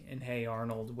 Doug and Hey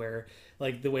Arnold, where,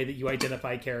 like, the way that you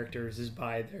identify characters is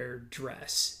by their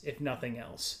dress, if nothing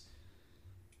else.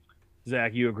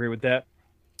 Zach, you agree with that?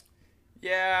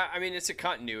 Yeah, I mean, it's a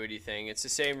continuity thing. It's the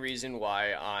same reason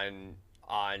why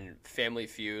on Family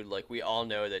Feud, like, we all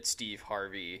know that Steve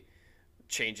Harvey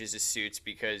changes his suits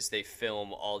because they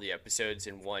film all the episodes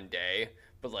in one day,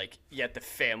 but, like, yet the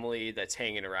family that's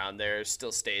hanging around there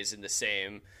still stays in the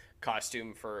same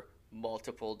costume for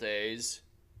multiple days.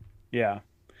 Yeah,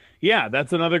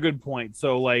 that's another good point.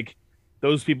 So, like,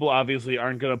 those people obviously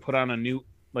aren't going to put on a new,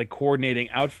 like, coordinating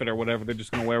outfit or whatever. They're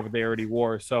just going to wear what they already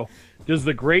wore. So does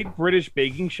the Great British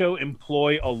Baking Show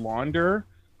employ a launderer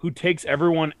who takes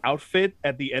everyone outfit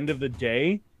at the end of the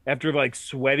day after, like,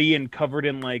 sweaty and covered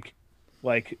in like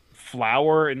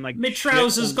flour and, like, my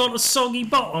trousers got a soggy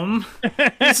bottom.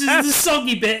 This is the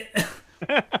soggy bit.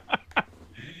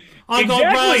 I got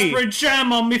raspberry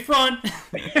jam on my front.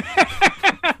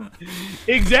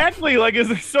 Exactly. Like, is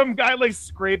there some guy, like,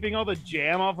 scraping all the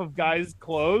jam off of guys'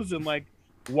 clothes and, like,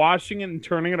 washing it and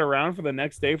turning it around for the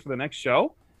next day for the next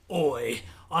show? Oi,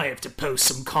 I have to post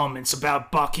some comments about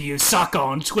Bucky Osaka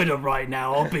on Twitter right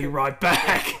now. I'll be right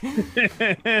back.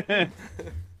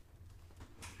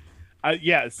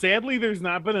 Yeah, sadly, there's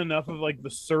not been enough of, like,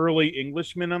 the surly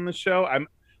Englishmen on the show.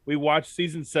 We watched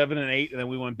season 7 and 8, and then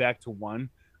we went back to 1.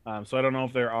 So I don't know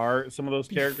if there are some of those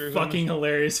characters. Fucking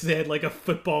hilarious. They had, like, a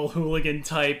football hooligan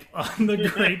type on the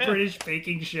Great British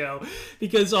Baking Show,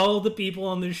 because all the people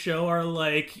on the show are,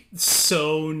 like,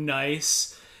 so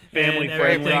nice, family and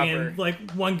friendly, and,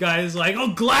 like, one guy is like,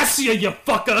 "Oh, Glacier, you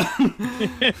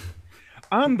fucker!"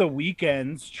 On the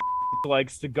weekends,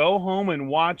 likes to go home and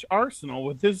watch Arsenal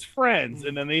with his friends,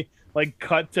 and then they, like,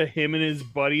 cut to him and his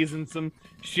buddies in some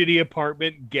shitty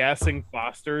apartment gassing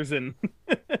Fosters and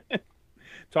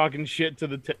talking shit to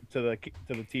the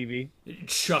TV,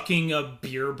 chucking a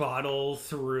beer bottle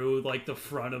through, like, the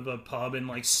front of a pub and,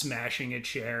 like, smashing a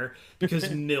chair because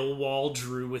Millwall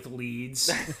drew with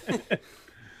Leeds.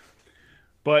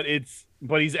 But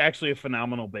he's actually a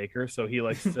phenomenal baker, so he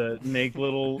likes to make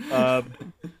little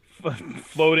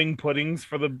floating puddings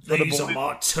for the These are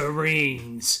my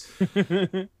terrines.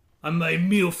 I made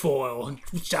milfoil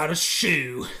without a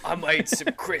shoe. I made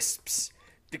some crisps.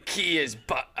 The key is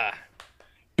butter.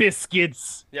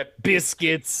 Biscuits. Yep,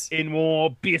 biscuits and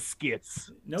more biscuits.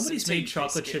 Nobody's made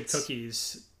chocolate chip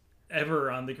cookies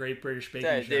ever on the Great British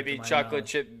Baking Show. They'd be chocolate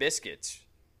chip biscuits.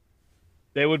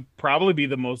 They would probably be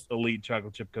the most elite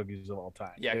chocolate chip cookies of all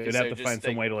time. Yeah, they'd have to find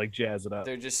some way to like jazz it up.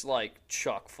 They're just like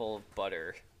chock full of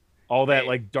butter. All that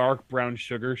like dark brown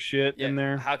sugar shit in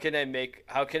there. How can I make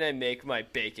my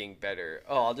baking better?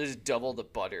 Oh, I'll just double the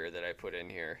butter that I put in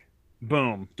here.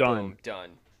 Boom, done. Boom,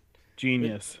 done.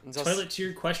 Genius. Toilet, to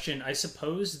your question, I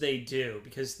suppose they do,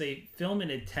 because they film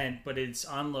in a tent, but it's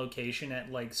on location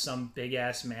at like some big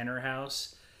ass manor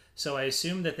house. So I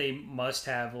assume that they must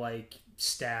have like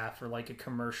staff or like a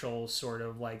commercial sort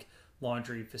of like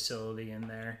laundry facility in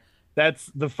there.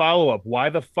 That's the follow-up. Why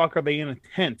the fuck are they in a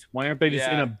tent? Why aren't they just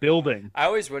in a building? I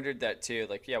always wondered that too.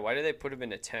 Like, why do they put them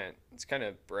in a tent? It's kind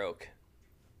of broke.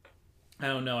 I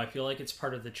don't know. I feel like it's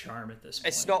part of the charm at this point.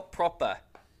 It's not proper.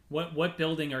 What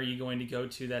building are you going to go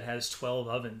to that has 12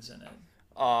 ovens in it?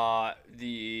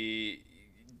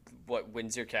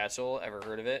 Windsor Castle? Ever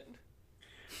heard of it?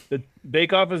 The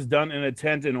bake-off is done in a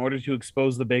tent in order to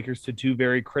expose the bakers to two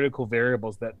very critical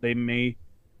variables that they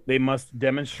must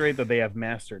demonstrate that they have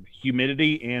mastered: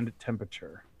 humidity and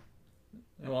temperature.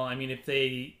 Well, I mean, if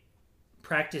they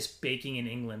practice baking in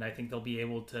England, I think they'll be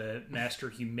able to master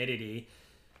humidity.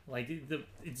 Like,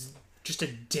 it's just a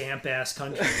damp-ass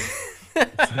country.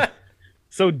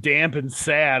 So damp and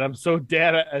sad. I'm so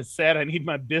sad I need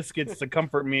my biscuits to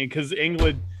comfort me because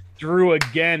England drew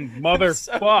again.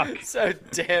 Motherfuck. So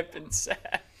damp and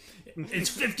sad. It's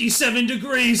 57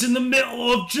 degrees in the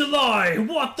middle of July.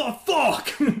 What the fuck?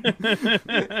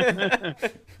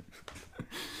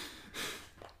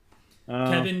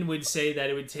 Kevin would say that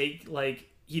it would take, like,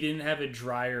 he didn't have a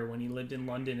dryer when he lived in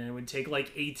London, and it would take,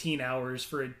 like, 18 hours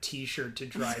for a t-shirt to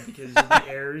dry because the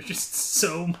air is just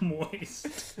so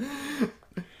moist.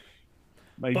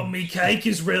 But me cake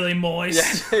is really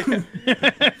moist. Me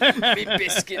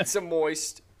biscuits are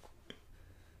moist.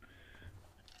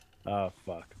 Oh,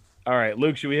 fuck. All right,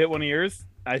 Luke, should we hit one of yours?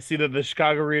 I see that the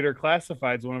Chicago Reader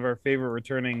Classifieds, one of our favorite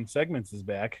returning segments, is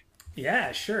back.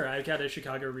 Yeah, sure. I've got a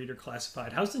Chicago Reader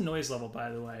Classified. How's the noise level,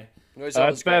 by the way?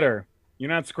 It's better. You're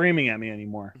not screaming at me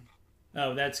anymore.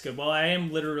 Oh, that's good. Well, I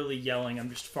am literally yelling. I'm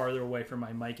just farther away from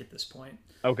my mic at this point.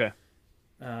 Okay.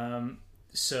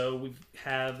 So we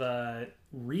have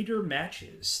reader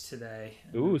matches today.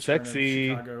 Ooh, sexy.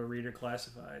 Chicago Reader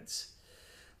Classifieds.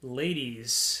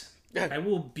 Ladies, I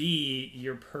will be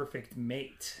your perfect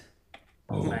mate.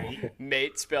 Oh.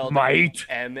 Mate spelled Mate.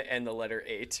 M and the letter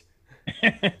 8.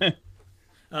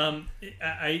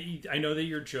 I know that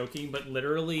you're joking, but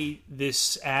literally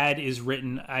this ad is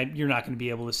written. You're not going to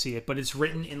be able to see it, but it's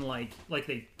written in like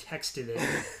they texted it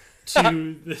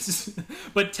to this,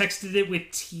 but texted it with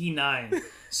T9.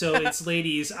 So it's,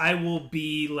 ladies, I will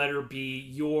be letter B.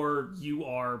 You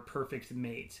are perfect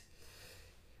mate.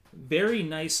 Very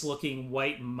nice looking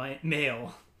white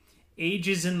male. Age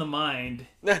is in the mind,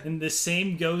 and the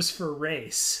same goes for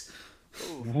race.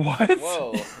 Ooh. What?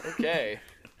 Whoa. Okay.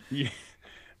 Yeah.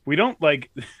 We don't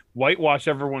like whitewash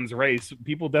everyone's race.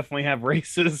 People definitely have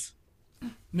races.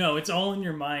 No, it's all in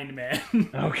your mind, man.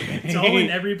 Okay. It's all in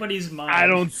everybody's mind. I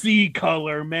don't see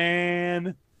color,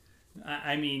 man.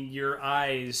 I mean, your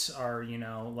eyes are,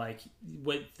 like,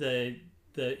 what the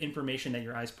information that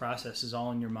your eyes process is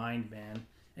all in your mind, man.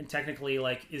 And technically,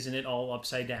 like, isn't it all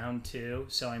upside down too?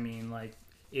 So I mean, like,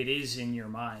 it is in your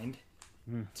mind.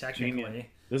 Technically. Genius.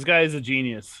 This guy is a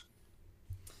genius.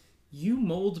 You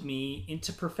mold me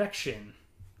into perfection.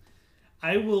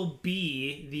 I will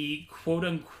be the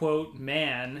quote-unquote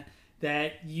man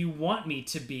that you want me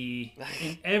to be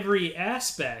in every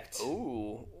aspect.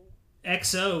 Ooh.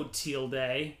 XO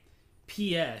tilde.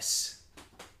 P.S.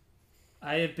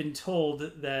 I have been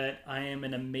told that I am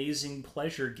an amazing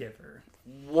pleasure giver.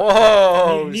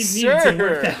 Whoa, you need sir. to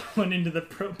work that one into the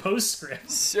postscript.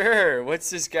 Sir,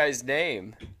 what's this guy's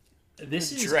name?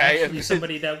 This is actually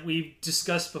somebody that we've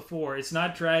discussed before. It's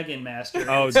not Dragon Master.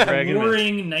 Oh, it's Dragon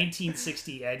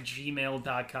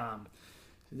Warring1960@gmail.com.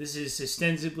 This is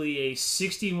ostensibly a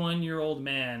 61-year-old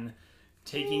man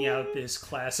taking out this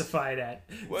classified at.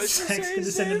 What's Zach's going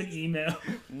to send him an email.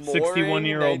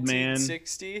 61-year-old man.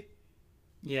 1960?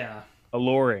 Yeah.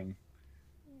 Alluring.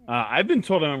 I've been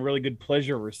told I'm a really good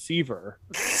pleasure receiver,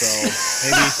 so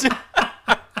maybe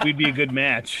we'd be a good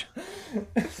match.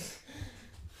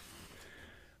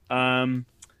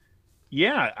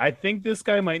 Yeah, I think this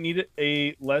guy might need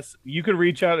a less. You could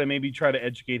reach out and maybe try to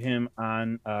educate him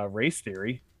on race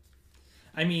theory.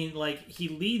 I mean, like, he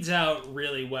leads out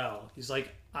really well. He's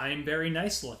like, I'm very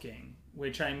nice looking,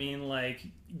 which, I mean, like,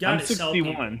 gotta I'm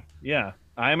 61. Yeah,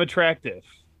 I'm attractive.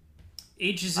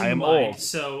 Age is in I am mind, old.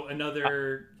 so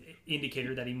another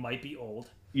indicator that he might be old.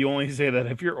 You only say that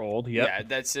if you're old. Yep. Yeah,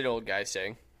 that's an old guy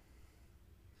saying.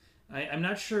 I'm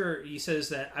not sure. He says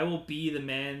that I will be the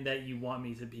man that you want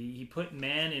me to be. He put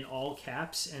man in all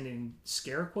caps and in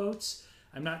scare quotes.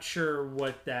 I'm not sure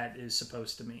what that is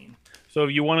supposed to mean. So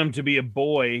if you want him to be a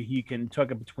boy, he can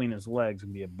tuck it between his legs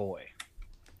and be a boy.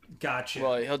 Gotcha.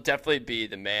 Well, he'll definitely be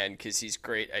the man because he's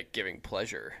great at giving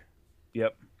pleasure.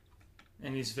 Yep.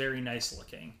 And he's very nice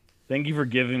looking. Thank you for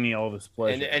giving me all this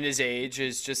pleasure. And his age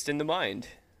is just in the mind.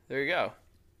 There you go.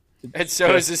 And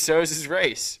so is his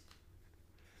race.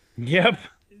 Yep.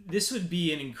 This would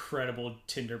be an incredible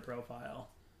Tinder profile.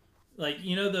 Like,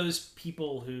 you know those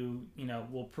people who,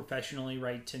 will professionally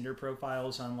write Tinder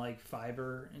profiles on, like,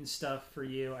 Fiverr and stuff for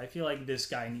you? I feel like this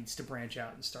guy needs to branch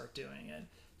out and start doing it.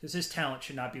 Because his talent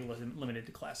should not be limited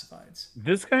to classifieds.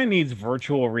 This guy needs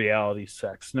virtual reality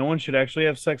sex. No one should actually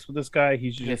have sex with this guy.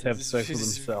 He should just have sex with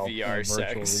himself. VR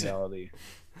virtual sex. reality.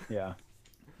 Yeah.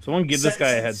 Someone give this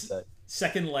guy a headset.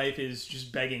 Second Life is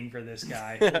just begging for this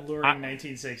guy. Alluring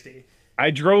 1960.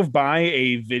 I drove by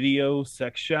a video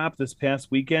sex shop this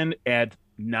past weekend at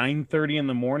 9:30 in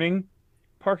the morning.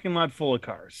 Parking lot full of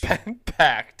cars.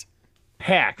 Packed.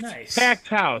 Nice. Packed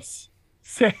house.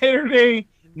 Saturday,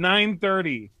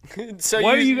 9:30. So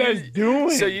what are you guys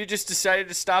doing? So you just decided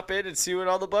to stop in and see what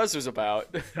all the buzz was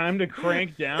about. Time to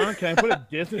crank down? Can I put a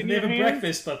disc in They your have a hand?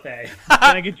 breakfast buffet.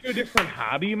 Can I get you a different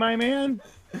hobby, my man?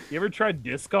 You ever tried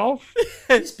disc golf?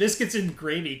 These biscuits and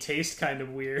gravy taste kind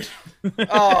of weird.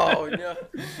 Oh no!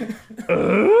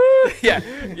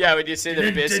 yeah. When you say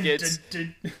the biscuits,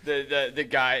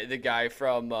 the guy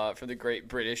from the Great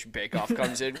British Bake Off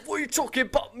comes in. What are you talking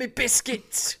about, me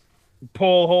biscuits?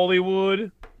 Paul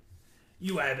Hollywood.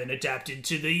 You haven't adapted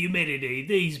to the humidity.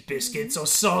 These biscuits are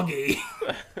soggy.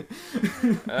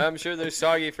 I'm sure they're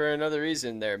soggy for another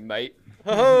reason, there, mate.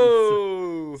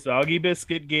 Oh, Soggy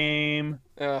biscuit game.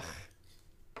 Ugh.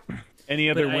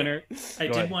 Any other winner? I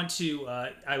did want to.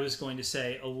 I was going to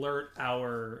say alert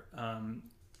our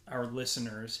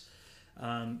listeners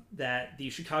that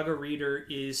the Chicago Reader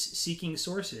is seeking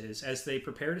sources as they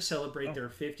prepare to celebrate their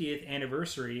 50th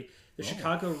anniversary. The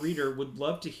Chicago Reader would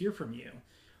love to hear from you.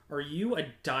 Are you a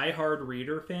diehard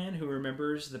Reader fan who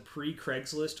remembers the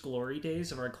pre-Craigslist glory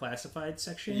days of our classified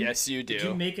section? Yes, you do. Did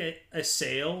you make a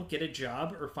sale, get a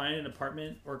job, or find an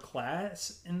apartment or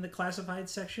class in the classified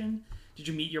section? Did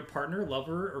you meet your partner,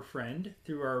 lover, or friend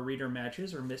through our Reader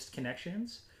matches or missed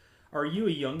connections? Are you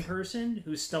a young person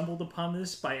who stumbled upon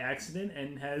this by accident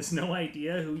and has no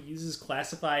idea who uses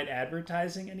classified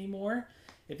advertising anymore?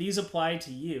 If these apply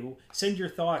to you, send your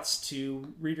thoughts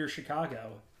to Reader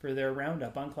Chicago for their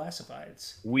roundup on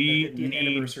classifieds. The 50th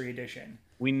anniversary edition.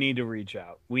 We need to reach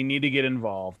out. We need to get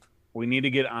involved. We need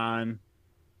to get on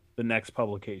the next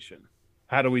publication.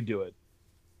 How do we do it?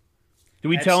 Do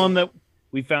we tell them that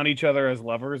we found each other as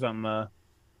lovers in the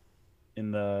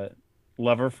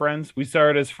Lover Friends? We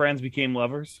started as friends, became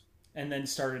lovers, and then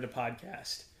started a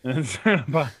podcast. And then started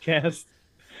a podcast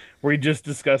where we just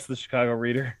discussed the Chicago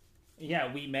Reader.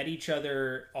 Yeah, we met each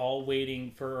other all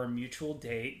waiting for our mutual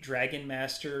date,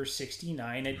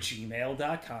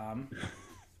 dragonmaster69@gmail.com.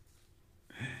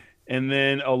 And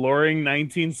then Alluring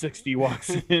 1960 walks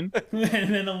in.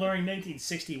 And then Alluring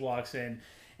 1960 walks in,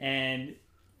 and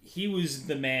he was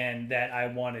the man that I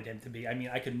wanted him to be. I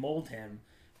mean, I could mold him,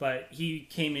 but he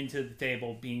came into the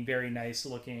table being very nice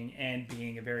looking and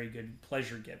being a very good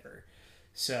pleasure giver.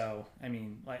 So, I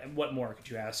mean, like, what more could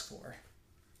you ask for?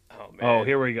 Oh man! Oh,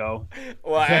 here we go.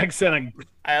 Well,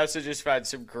 I also just found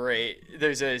some great.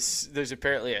 There's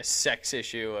apparently a sex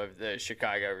issue of the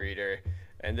Chicago Reader,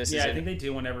 and this is I think they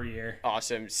do one every year.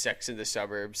 Awesome Sex in the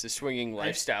Suburbs. The swinging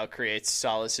lifestyle creates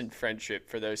solace and friendship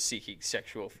for those seeking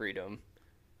sexual freedom.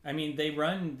 I mean, they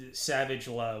run Savage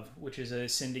Love, which is a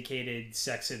syndicated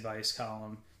sex advice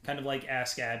column, kind of like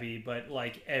Ask Abby, but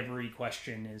like every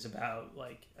question is about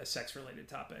like a sex-related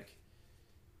topic.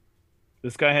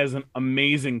 This guy has an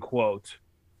amazing quote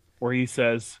where he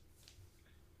says,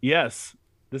 "Yes,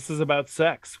 this is about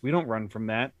sex. We don't run from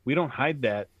that. We don't hide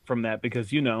that from that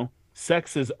because,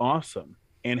 sex is awesome.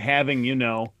 And having,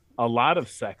 a lot of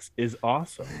sex is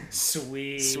awesome."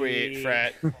 Sweet,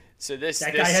 Fred. So that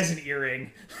guy has an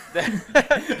earring.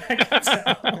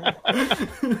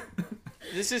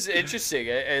 This is interesting.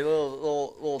 A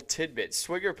little tidbit.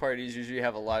 Swinger parties usually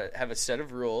have a set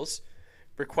of rules,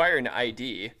 require an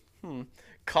ID,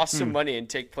 cost some money, and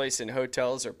take place in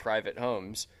hotels or private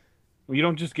homes. Well, you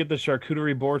don't just get the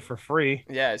charcuterie board for free.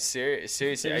 Yeah,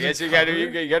 seriously. I guess you got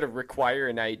to require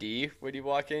an ID when you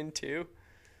walk in too.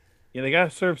 Yeah, they got to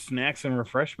serve snacks and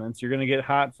refreshments. You're going to get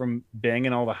hot from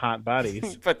banging all the hot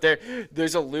bodies. But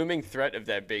there's a looming threat of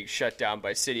that being shut down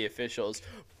by city officials.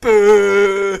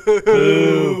 Boo!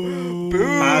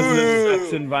 positive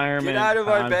sex environment. Get out of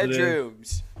our positive-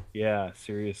 bedrooms. Yeah,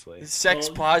 seriously. Sex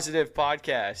positive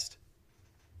podcast.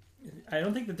 I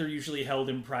don't think that they're usually held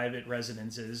in private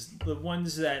residences. The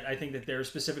ones that I think that they're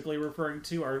specifically referring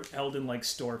to are held in like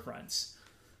storefronts.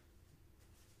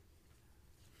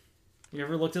 You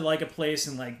ever looked at like a place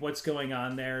and like what's going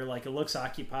on there? Like it looks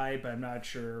occupied, but I'm not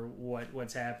sure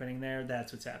what's happening there.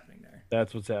 That's what's happening there.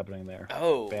 That's what's happening there.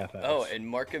 Oh, in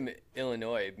Markham,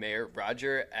 Illinois, Mayor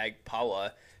Roger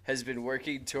Agpawa has been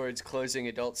working towards closing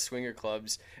adult swinger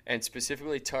clubs and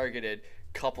specifically targeted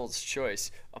Couples Choice,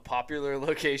 a popular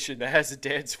location that has a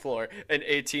dance floor and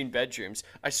 18 bedrooms.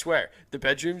 I swear, the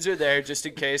bedrooms are there just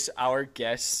in case our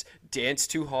guests dance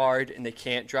too hard and they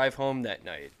can't drive home that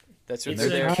night. That's what It's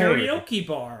they're a there for. karaoke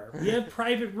bar. We have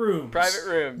private rooms. Private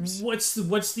rooms.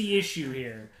 What's the issue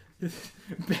here?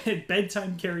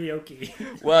 Bedtime karaoke.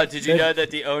 Well, did you know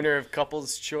that the owner of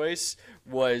Couples Choice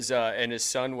was and his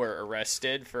son were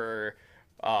arrested for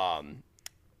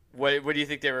what do you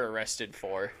think they were arrested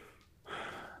for?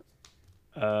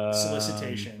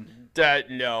 Solicitation.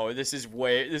 No, this is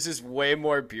way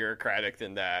more bureaucratic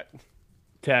than that.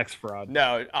 Tax fraud.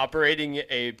 No, operating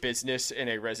a business in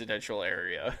a residential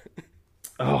area.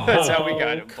 Oh, That's how we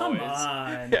got it, Come boys.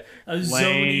 on. Yeah. A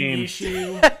zoning Lame.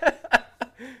 issue.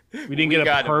 we didn't get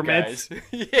a permit. Guys.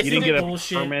 You didn't get a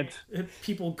Bullshit. permit.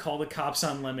 People call the cops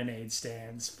on lemonade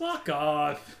stands. Fuck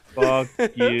off. Fuck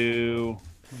you.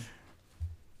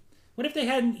 What if they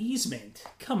had an easement?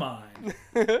 Come on.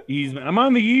 Easement. I'm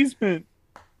on the easement.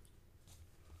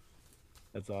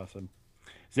 That's awesome.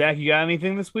 Zach, you got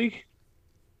anything this week?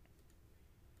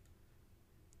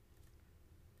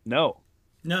 No.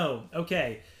 No.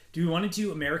 Okay. Do we want to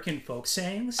do American folk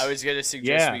sayings? I was gonna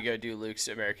suggest Yeah. we go do Luke's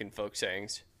American folk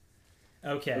sayings.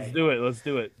 Okay. Let's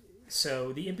do it.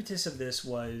 So the impetus of this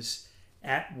was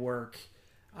at work.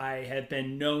 I have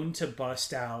been known to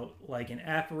bust out like an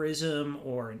aphorism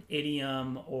or an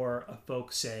idiom or a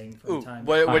folk saying from Ooh, time.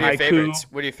 what are your haiku. favorites?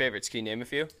 What are your favorites? Can you name a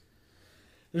few?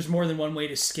 There's more than one way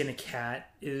to skin a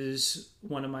cat is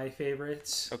one of my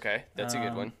favorites. Okay, that's a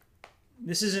good one.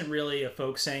 This isn't really a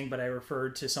folk saying, but I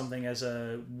referred to something as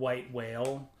a white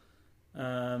whale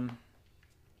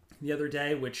the other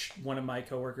day, which one of my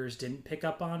coworkers didn't pick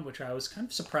up on, which I was kind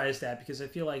of surprised at because I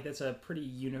feel like that's a pretty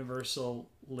universal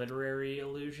literary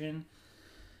illusion.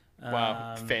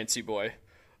 Wow, fancy boy.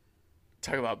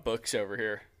 Talk about books over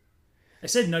here. I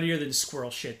said nuttier than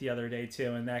squirrel shit the other day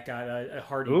too, and that got a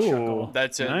hearty Ooh. chuckle.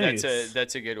 That's Nice.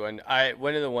 a good one.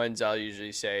 One of the ones I'll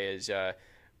usually say is that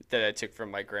I took from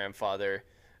my grandfather.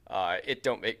 It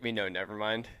don't make me no never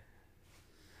mind.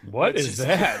 What is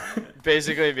that?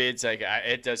 Basically means like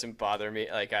it doesn't bother me.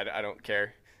 Like I don't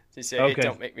care. To say Okay. it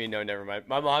don't make me no never mind.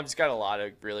 My mom's got a lot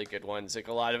of really good ones. Like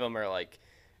a lot of them are like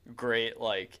great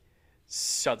like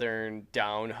southern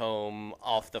down home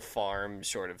off the farm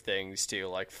sort of things too.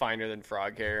 Like finer than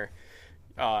frog hair.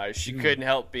 She couldn't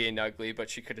help being ugly, but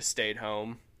she could have stayed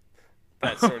home.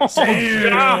 That sort of stuff.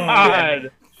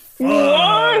 God.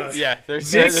 What? Yeah,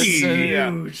 there's Vicky.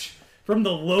 yeah. Huge. From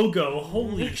the logo,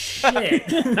 holy shit.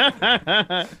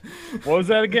 What was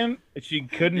that again? She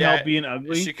couldn't Yeah, help being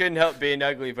ugly? She couldn't help being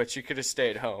ugly, but she could have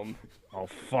stayed home. Oh,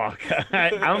 fuck. I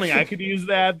don't think I could use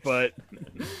that, but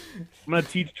I'm going to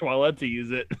teach Toilette to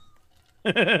use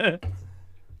it.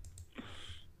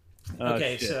 Oh,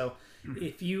 Okay, shit. so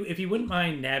if you wouldn't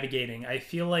mind navigating, I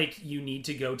feel like you need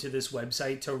to go to this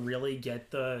website to really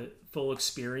get the full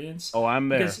experience. Oh, I'm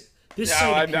there. Because this No,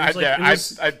 site I'm appears like there. it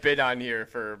was I've been on here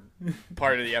for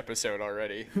part of the episode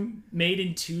already. made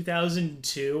in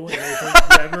 2002, and I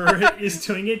think whoever is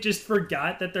doing it just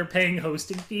forgot that they're paying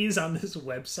hosting fees on this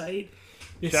website.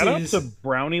 This Shout out is- to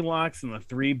Brownie Locks and the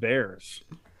Three Bears.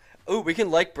 Oh, we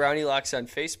can like Brownie Locks on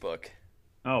Facebook.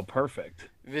 Oh, perfect.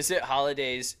 Visit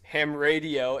Holidays, Ham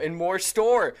Radio, and more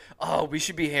store. Oh, we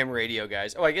should be Ham Radio,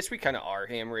 guys. Oh, I guess we kind of are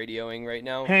ham radioing right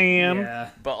now. Ham. Yeah,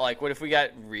 But, like, what if we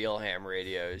got real ham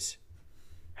radios?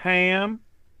 Ham.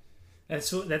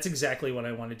 that's exactly what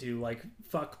I want to do. Like,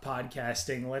 fuck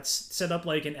podcasting. Let's set up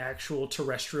like an actual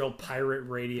terrestrial pirate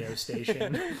radio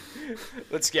station,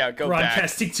 Let's go back.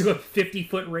 broadcasting to a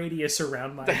 50-foot radius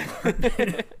around my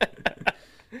apartment.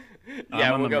 Yeah,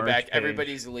 I'm on we'll the go merch back. page.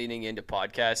 Everybody's leaning into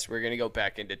podcasts. We're going to go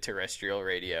back into terrestrial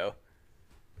radio.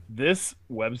 This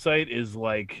website is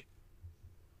like,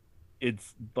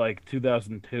 it's like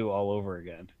 2002 all over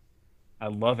again. I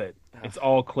love it. It's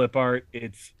all clip art.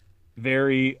 It's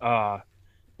very, what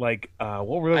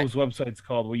were those websites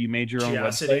called where you made your own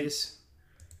website? Geocities.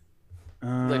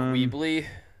 Like Weebly.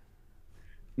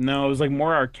 No, it was like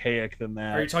more archaic than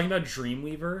that. Are you talking about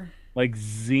Dreamweaver? Like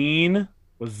Zine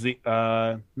was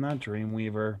not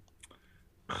Dreamweaver.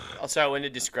 Also, I want to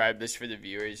describe this for the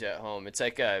viewers at home. It's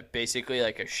like basically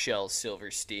like a Shel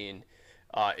Silverstein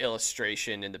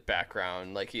illustration in the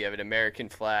background. Like you have an American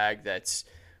flag that's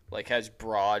like has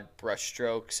broad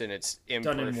brushstrokes and it's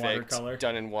imperfect,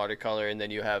 done in watercolor, and then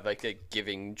you have like a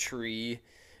giving tree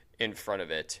in front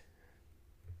of it,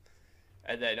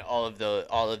 and then all of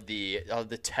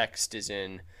the text is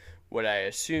in what I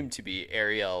assume to be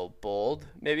Arial bold.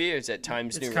 Maybe, or is that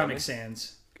Times New Roman? It's Comic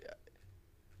Sans.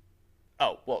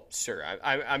 Oh, well, sir,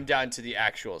 I'm down to the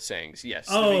actual sayings. Yes,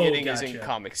 the Oh, beginning gotcha. is in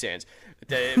Comic Sans,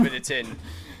 but it's in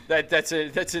that's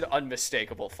an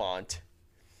unmistakable font.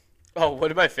 Oh,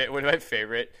 one of my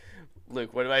favorite,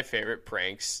 Luke. One of my favorite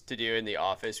pranks to do in the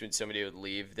office when somebody would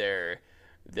leave their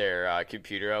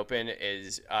computer open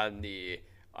is on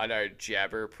our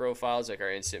Jabber profiles, like our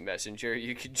instant messenger.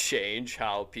 You can change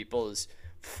how people's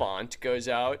font goes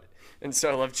out. And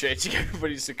so I love changing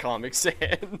everybody's to Comic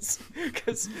Sans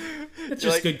because that's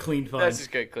just good, clean fun. That's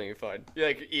just good, clean fun.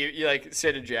 You like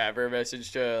send a Jabber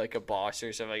message to like a boss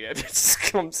or something like that. It just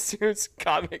comes through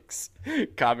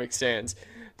Comic Sans.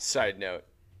 Side note,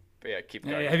 but yeah, keep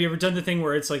going. Have you ever done the thing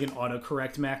where it's like an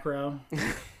autocorrect macro?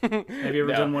 Have you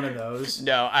ever done one of those?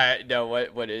 No,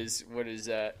 What is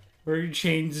that? Where you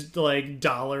changed like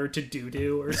dollar to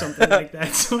doo-doo or something like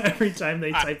that. So every time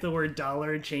they type the word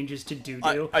dollar, it changes to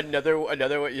doo-doo. Another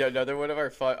one of our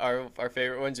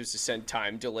favorite ones was to send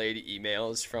time delayed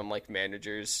emails from like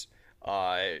managers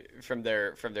from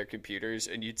their computers,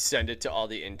 and you'd send it to all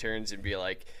the interns and be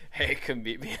like, hey, come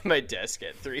meet me at my desk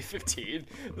at 3:15.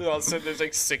 And all of a sudden there's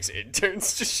like 6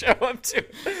 interns to show up to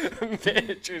a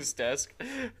manager's desk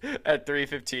at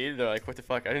 3:15. They're like, what the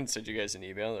fuck, I didn't send you guys an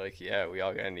email. They're like, yeah, we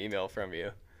all got an email from you.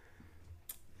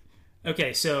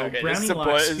 Okay, so Brownie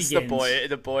Locks begins.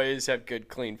 The boys have good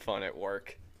clean fun at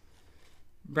work.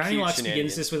 Brownie Locks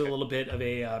begins this with a little bit of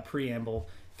a preamble.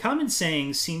 Common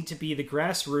sayings seem to be the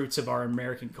grassroots of our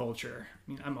American culture.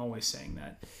 I mean, I'm always saying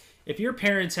that. If your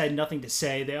parents had nothing to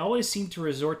say, they always seem to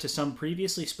resort to some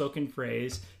previously spoken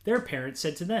phrase their parents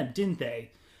said to them, didn't they?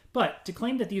 But to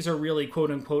claim that these are really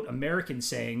quote-unquote American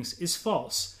sayings is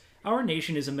false. Our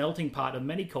nation is a melting pot of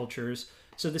many cultures,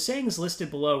 so the sayings listed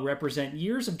below represent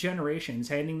years of generations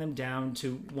handing them down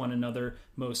to one another,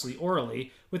 mostly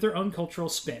orally, with their own cultural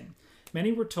spin.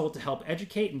 Many were told to help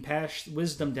educate and pass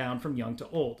wisdom down from young to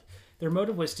old. Their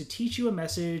motive was to teach you a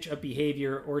message of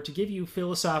behavior or to give you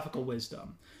philosophical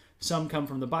wisdom. Some come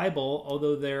from the Bible,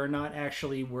 although they are not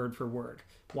actually word for word.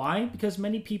 Why? Because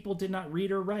many people did not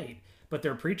read or write, but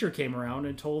their preacher came around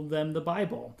and told them the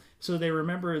Bible. So they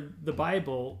remembered the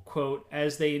Bible, quote,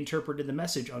 as they interpreted the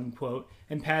message, unquote,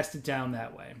 and passed it down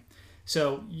that way.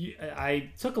 So I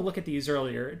took a look at these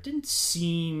earlier. It didn't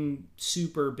seem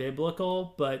super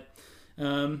biblical, but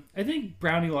I think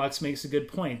Brownie Locks makes a good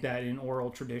point that in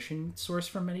oral tradition, it's sourced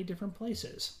from many different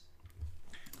places.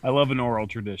 I love an oral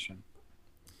tradition.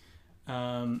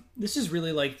 This is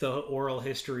really like the oral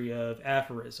history of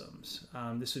aphorisms.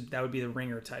 That would be the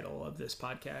ringer title of this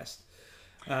podcast.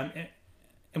 And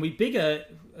we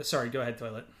sorry, go ahead,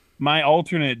 Toilet. My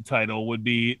alternate title would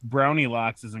be Brownie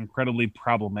Locks is incredibly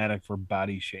problematic for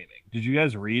body shaming. Did you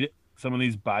guys read some of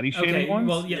these body shaming ones?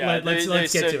 Well,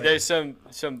 let's get to it. There's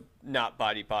some not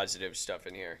body positive stuff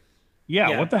in here.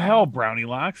 Yeah, what the hell, Brownie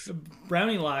Locks?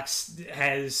 Brownie Locks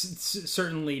has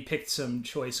certainly picked some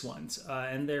choice ones,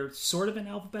 and they're sort of in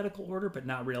alphabetical order, but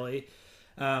not really.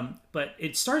 But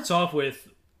it starts off with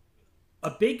a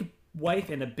big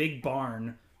wife and a big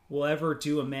barn will ever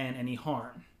do a man any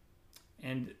harm.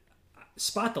 And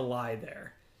spot the lie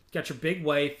there. You got your big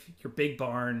wife, your big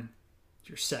barn,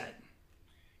 you're set.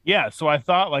 Yeah, so I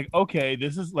thought, like, okay,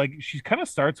 this is like, she kind of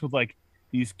starts with like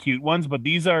these cute ones, but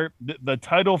these are the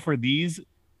title for these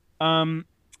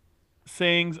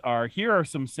sayings are, here are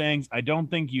some sayings I don't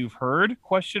think you've heard, ?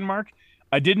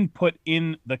 I didn't put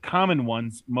in the common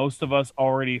ones most of us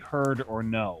already heard or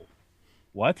know.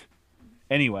 What?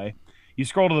 Anyway, you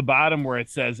scroll to the bottom where it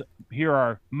says, here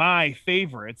are my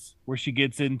favorites, where she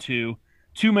gets into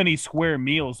too many square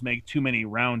meals make too many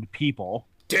round people.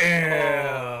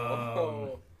 Damn.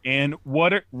 And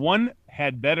one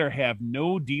had better have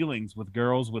no dealings with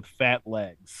girls with fat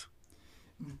legs.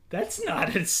 That's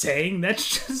not a saying.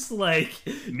 That's just like,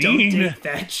 mean. Don't date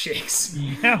fat chicks.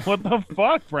 Yeah, what the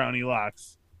fuck, Brownie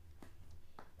Locks?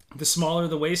 The smaller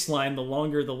the waistline, the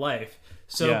longer the life.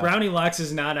 So Brownie Locks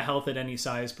is not a health at any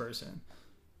size person.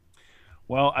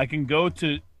 Well, I can go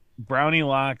to Brownie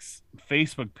Locks'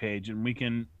 Facebook page and we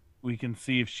can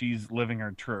see if she's living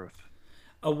her truth.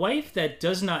 A wife that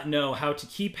does not know how to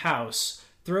keep house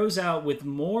throws out with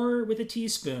more with a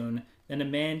teaspoon than a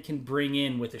man can bring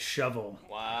in with a shovel.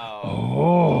 Wow.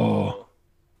 Oh.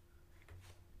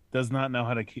 does not know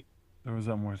how to keep. There was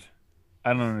one more.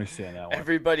 I don't understand that one.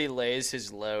 Everybody lays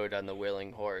his load on the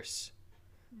willing horse.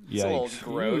 It's a little Yikes.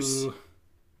 gross. Ooh.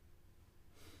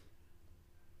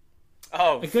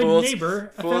 Oh, A good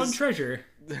neighbor, a found treasure.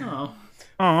 Oh.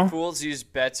 Oh, Fools use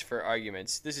bets for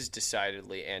arguments. This is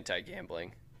decidedly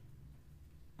anti-gambling.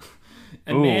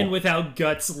 A man without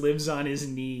guts lives on his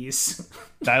knees.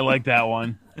 I like that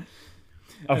one.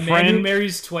 A man who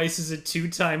marries twice is a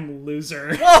 2-time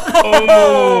loser.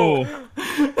 Oh.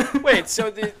 Wait, so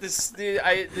the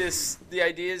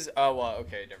idea is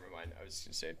okay, never mind. I was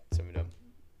gonna say something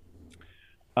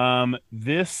dumb.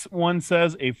 This one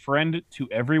says a friend to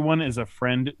everyone is a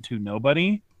friend to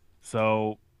nobody.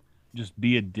 So just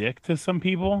be a dick to some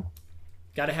people.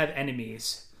 Gotta have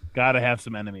enemies. Gotta have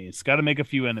some enemies. Gotta make a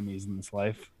few enemies in this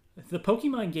life. The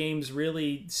Pokemon games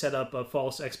really set up a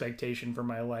false expectation for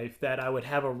my life that I would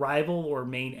have a rival or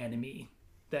main enemy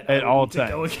that I would need to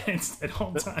go against at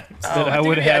all times. I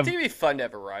think it'd be fun to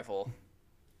have a rival.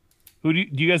 Who do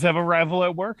you guys have a rival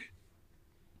at work?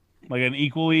 Like an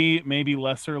equally, maybe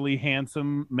lesserly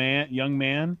handsome young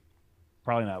man?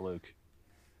 Probably not Luke.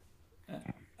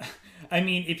 I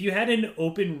mean, if you had an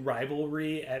open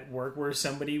rivalry at work where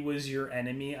somebody was your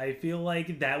enemy, I feel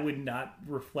like that would not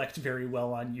reflect very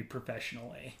well on you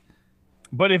professionally.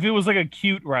 But if it was like a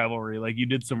cute rivalry, like you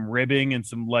did some ribbing and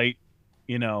some light,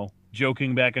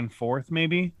 joking back and forth,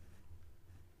 maybe?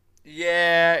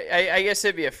 Yeah, I guess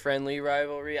it'd be a friendly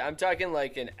rivalry. I'm talking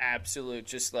like an absolute,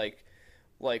 just like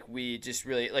we just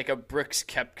really, like a Brooks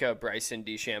Koepka, Bryson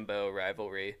DeChambeau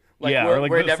rivalry. Like, yeah,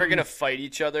 we're never going to fight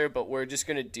each other, but we're just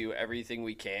going to do everything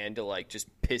we can to, like, just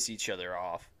piss each other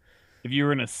off. If you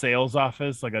were in a sales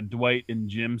office, like a Dwight and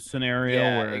Jim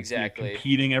scenario where exactly. You're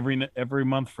competing every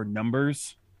month for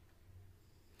numbers.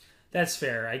 That's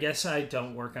fair. I guess I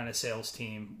don't work on a sales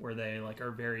team where they, like,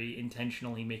 are very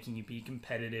intentionally making you be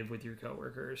competitive with your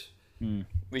coworkers.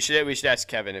 We should ask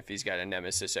Kevin if he's got a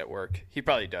nemesis at work. He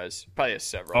probably does. Probably has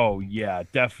several. Oh, yeah,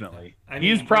 definitely.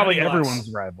 He's probably everyone's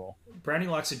rival. Brownie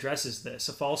Locks addresses this.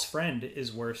 A false friend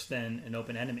is worse than an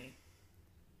open enemy.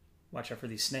 Watch out for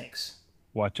these snakes.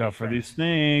 Watch out for these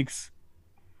snakes.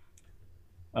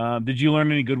 Did you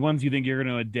learn any good ones you think you're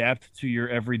going to adapt to your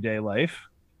everyday life?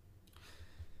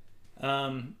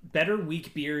 Better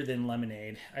weak beer than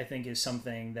lemonade, I think, is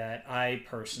something that I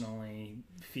personally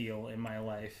feel in my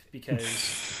life,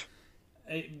 because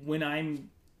when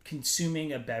I'm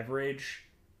consuming a beverage,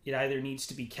 it either needs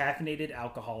to be caffeinated,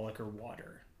 alcoholic, or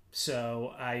water.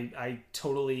 So I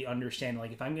totally understand,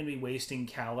 like, if I'm going to be wasting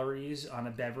calories on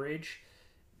a beverage,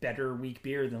 better weak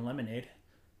beer than lemonade.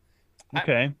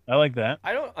 Okay, I like that.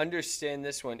 I don't understand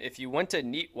this one. If you want a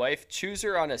neat wife, choose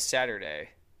her on a Saturday.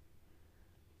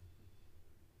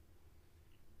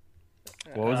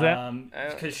 What was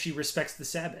that? Because she respects the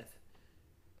Sabbath.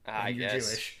 I guess. You're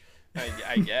Jewish.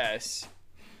 I guess.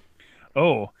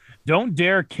 Oh, don't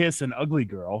dare kiss an ugly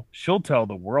girl. She'll tell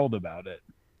the world about it.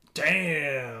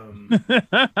 Damn.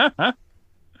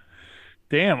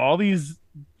 Damn, all these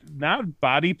not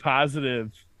body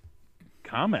positive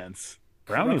comments.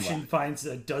 Corruption finds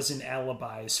a dozen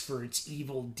alibis for its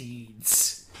evil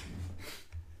deeds.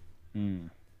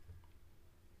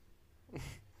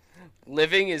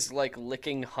 Living is like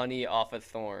licking honey off a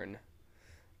thorn.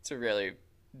 It's a really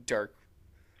dark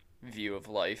view of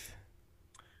life.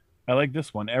 I like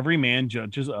this one. Every man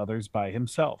judges others by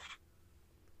himself.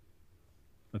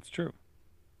 That's true.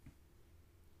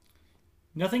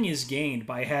 Nothing is gained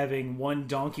by having one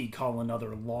donkey call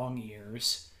another long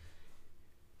ears.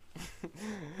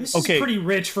 This is pretty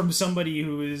rich from somebody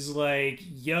who is like,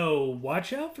 yo,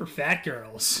 watch out for fat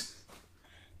girls.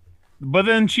 But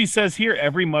then she says here,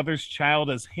 every mother's child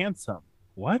is handsome.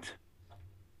 What?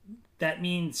 That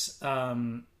means a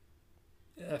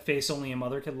face only a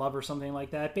mother could love, or something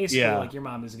like that. Basically, like, your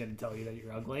mom isn't going to tell you that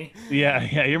you're ugly.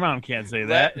 Yeah, your mom can't say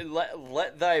that.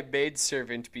 Let thy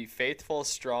maidservant be faithful,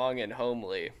 strong, and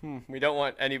homely. We don't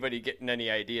want anybody getting any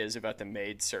ideas about the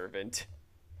maidservant.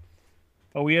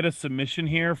 Oh, we had a submission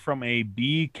here from a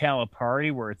B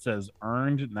Calipari where it says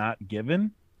earned, not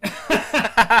given.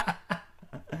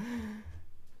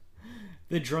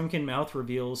 The drunken mouth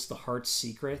reveals the heart's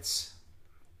secrets.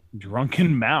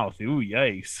 Drunken mouth. Ooh,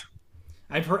 yikes.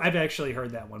 I've actually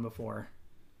heard that one before.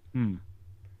 The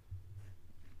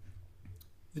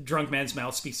drunk man's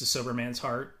mouth speaks to sober man's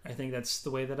heart. I think that's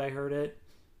the way that I heard it.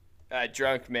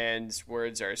 Drunk man's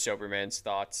words are sober man's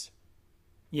thoughts.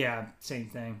 Yeah, same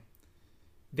thing.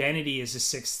 Vanity is a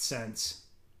sixth sense.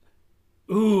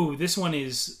 Ooh, this one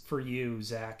is for you,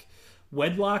 Zach.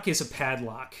 Wedlock is a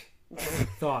padlock.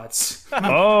 Thoughts?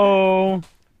 Oh.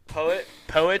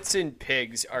 Poets and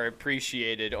pigs are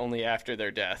appreciated only after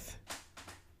their death.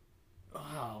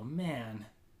 Oh man,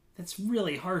 that's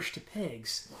really harsh to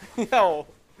pigs No.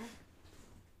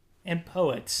 and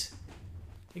poets.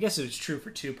 I guess it was true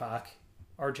for Tupac,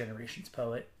 our generation's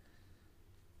poet,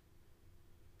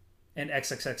 and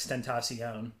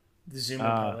XXXTentacion, the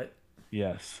Zoomer poet.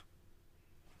 Yes.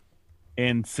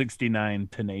 And 69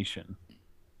 Tenation.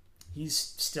 He's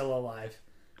still alive.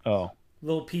 Oh.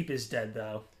 Lil Peep is dead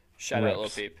though. Shout out Lil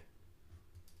Peep.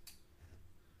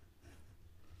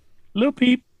 Lil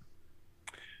Peep.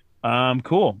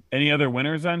 Cool. Any other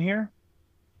winners on here?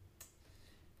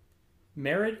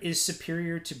 Merit is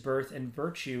superior to birth and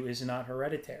virtue is not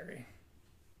hereditary.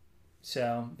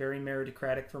 So, very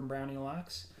meritocratic from Brownie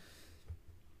Locks.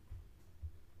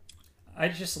 I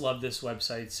just love this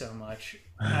website so much.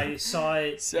 I saw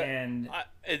it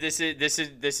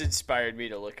this inspired me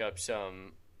to look up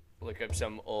some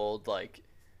old like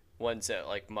ones that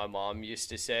like my mom used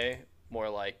to say, more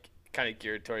like kind of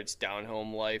geared towards down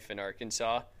home life in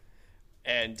Arkansas.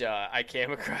 And I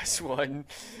came across one.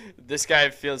 This guy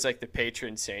feels like the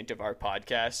patron saint of our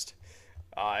podcast.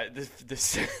 The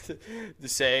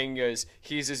saying goes,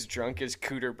 he's as drunk as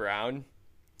Cooter Brown.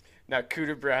 Now,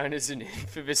 Cooter Brown is an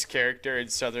infamous character in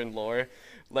Southern lore.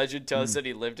 Legend tells that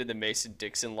he lived in the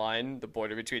Mason-Dixon line, the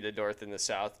border between the North and the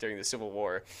South, during the Civil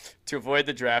War. To avoid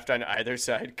the draft on either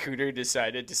side, Cooter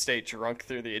decided to stay drunk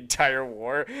through the entire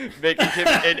war, making him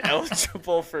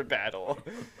ineligible for battle.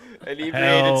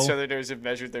 Inebriated Southerners have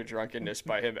measured their drunkenness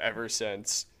by him ever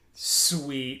since.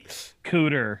 Sweet.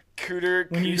 Cooter.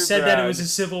 When you said that it was a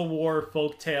Civil War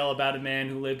folktale about a man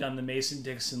who lived on the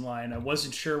Mason-Dixon line, I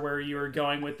wasn't sure where you were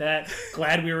going with that.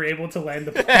 Glad we were able to land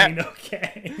the plane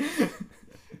okay.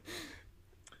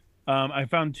 I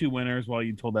found two winners while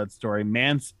you told that story.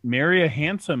 Marry a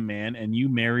handsome man and you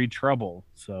marry trouble.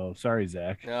 So, sorry,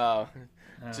 Zach. Oh,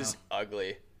 just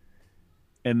ugly.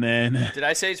 And then... Did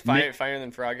I say it's finer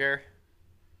than frog hair?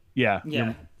 Yeah.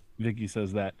 Vicky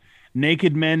says that.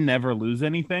 Naked men never lose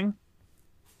anything.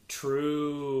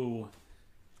 True.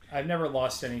 I've never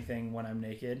lost anything when I'm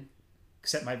naked,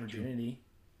 except my virginity.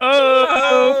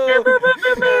 Oh!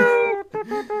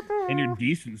 And your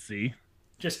decency.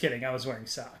 Just kidding. I was wearing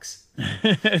socks.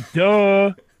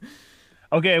 Duh.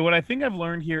 Okay, what I think I've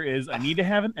learned here is I need to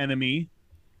have an enemy.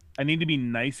 I need to be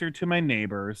nicer to my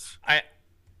neighbors. I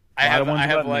have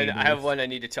one I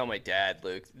need to tell my dad,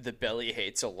 Luke. The belly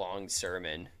hates a long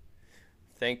sermon.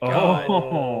 Thank God.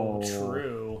 Oh,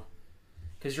 true.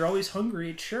 Because you're always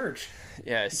hungry at church.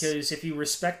 Yes. Because if you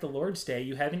respect the Lord's Day,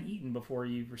 you haven't eaten before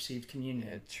you've received communion.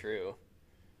 Yeah, true.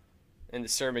 And the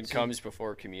sermon comes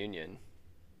before communion.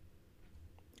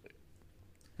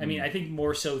 I mean, I think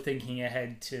more so thinking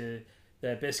ahead to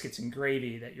the biscuits and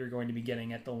gravy that you're going to be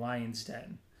getting at the Lion's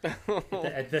Den.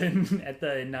 at the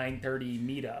 9:30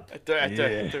 meetup. At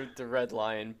the Red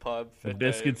Lion pub. The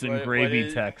biscuits and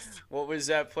gravy text. What was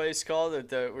that place called?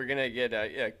 We're going to get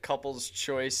a couple's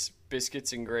choice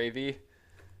biscuits and gravy.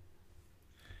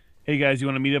 Hey guys, you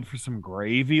want to meet up for some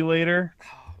gravy later?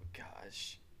 Oh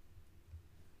gosh.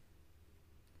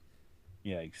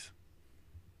 Yikes.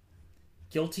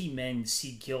 Guilty men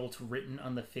see guilt written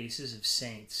on the faces of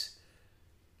saints.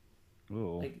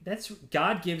 Ooh. Like that's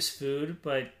God gives food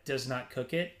but does not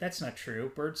cook it. That's not true.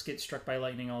 Birds get struck by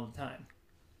lightning all the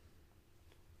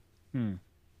time.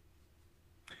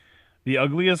 The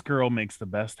ugliest girl makes the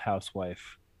best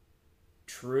housewife.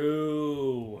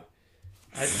 True.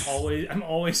 I'm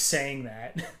always saying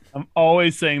that. I'm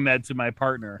always saying that to my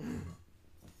partner.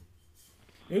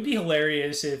 It would be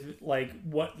hilarious if, like,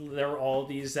 there were all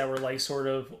these that were, like, sort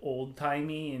of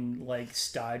old-timey and, like,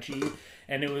 stodgy,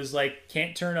 and it was, like,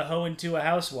 can't turn a hoe into a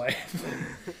housewife.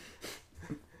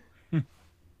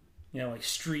 Like,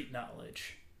 street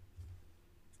knowledge.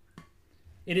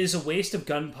 It is a waste of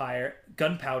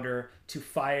gunpowder to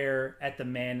fire at the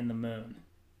man in the moon.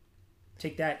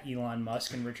 Take that, Elon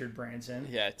Musk and Richard Branson.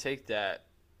 Yeah, take that.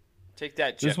 Take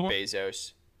that, Jeff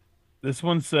Bezos. This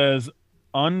one says...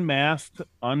 unmasked,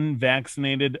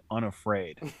 unvaccinated,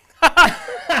 unafraid.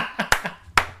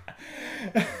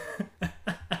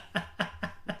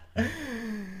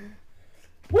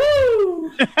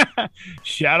 Woo!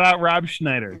 Shout out Rob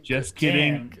Schneider. Just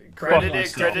kidding. Credited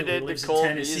to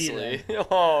Cole Beasley.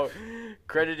 Oh,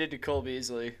 credited to Cole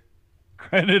Beasley.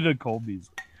 Credited to Cole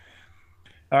Beasley.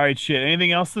 All right, shit.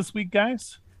 Anything else this week,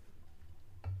 guys?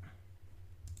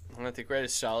 I think we're at a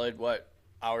solid,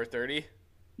 hour 30?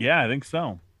 Yeah, I think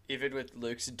so. Even with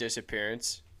Luke's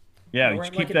disappearance. Yeah,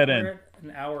 just keep that in. We're at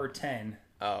an hour 10.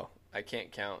 Oh, I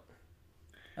can't count.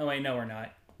 Oh, wait, no, we're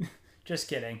not. Just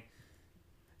kidding.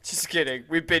 Just kidding.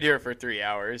 We've been here for 3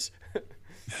 hours.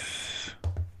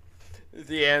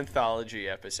 The anthology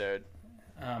episode.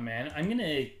 Oh man, I'm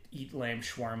gonna eat lamb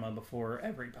shawarma before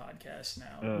every podcast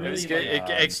now. Really, It's good.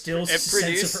 It still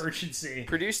sense of urgency.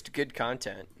 Produced good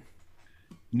content,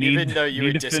 Need- even though you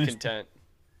were need to finish- discontent.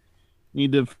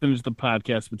 Need to finish the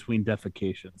podcast between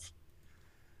defecations.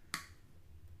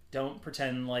 Don't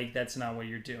pretend like that's not what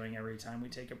you're doing every time we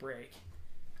take a break.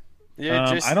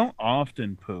 I don't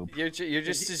often poop. You're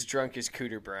just as drunk as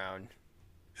Cooter Brown.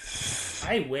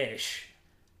 I wish.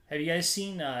 Have you guys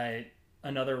seen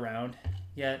Another Round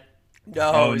yet?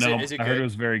 No, is no, it good? I heard it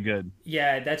was very good.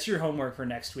 Yeah, that's your homework for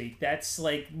next week. That's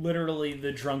like literally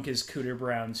the drunkest Cooter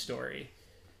Brown story.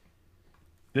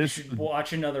 You This should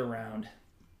watch Another Round.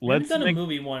 We let's haven't done make, a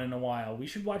movie one in a while. We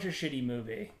should watch a shitty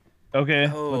movie. okay.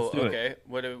 Oh, let's do it. okay.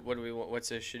 What do we want?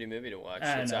 What's a shitty movie to watch?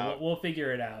 I don't It's know. out We'll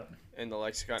figure it out. in the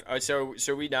lexicon. Oh,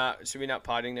 so we not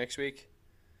potting next week?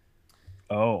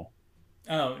 Oh,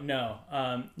 Oh no.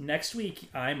 Next week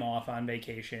I'm off on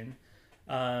vacation.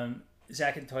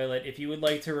 Zach and Toilet, if you would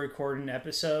like to record an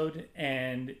episode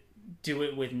and do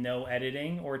it with no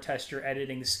editing or test your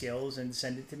editing skills and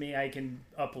send it to me, I can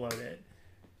upload it.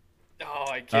 Oh,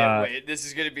 I can't wait! This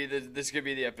is gonna be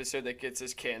the episode that gets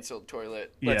us canceled.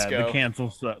 Toilet. Let's go.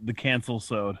 the cancel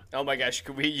sode. Oh my gosh,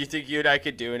 you think you and I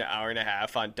could do an hour and a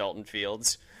half on Dalton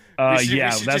Fields? We do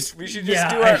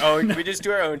our own. We just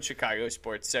do our own Chicago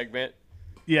sports segment.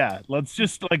 Yeah, let's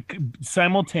just like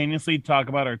simultaneously talk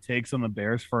about our takes on the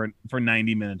Bears for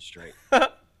 90 minutes straight.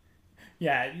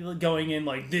 Yeah, going in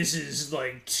like, this is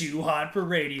like too hot for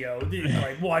radio.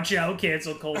 Like, watch out,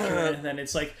 cancel culture. And then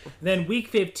it's like, then week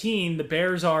 15, the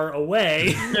Bears are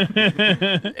away.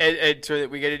 and so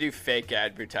we got to do fake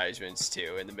advertisements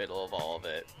too in the middle of all of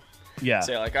it. Yeah.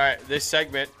 So like, all right, this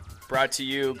segment brought to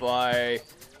you by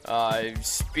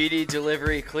Speedy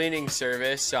Delivery Cleaning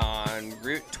Service on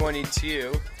Route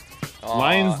 22.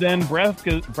 Lions Den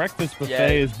breakfast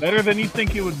buffet is better than you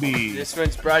think it would be. This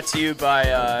one's brought to you by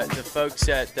the folks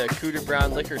at the Cooter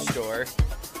Brown Liquor Store.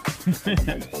 This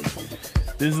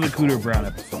is the Cooter Brown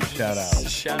episode. Shout out.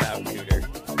 Shout out, Cooter.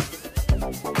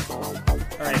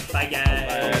 All right, bye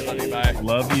guys. Bye.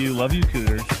 Love you. Love you,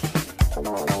 Cooters.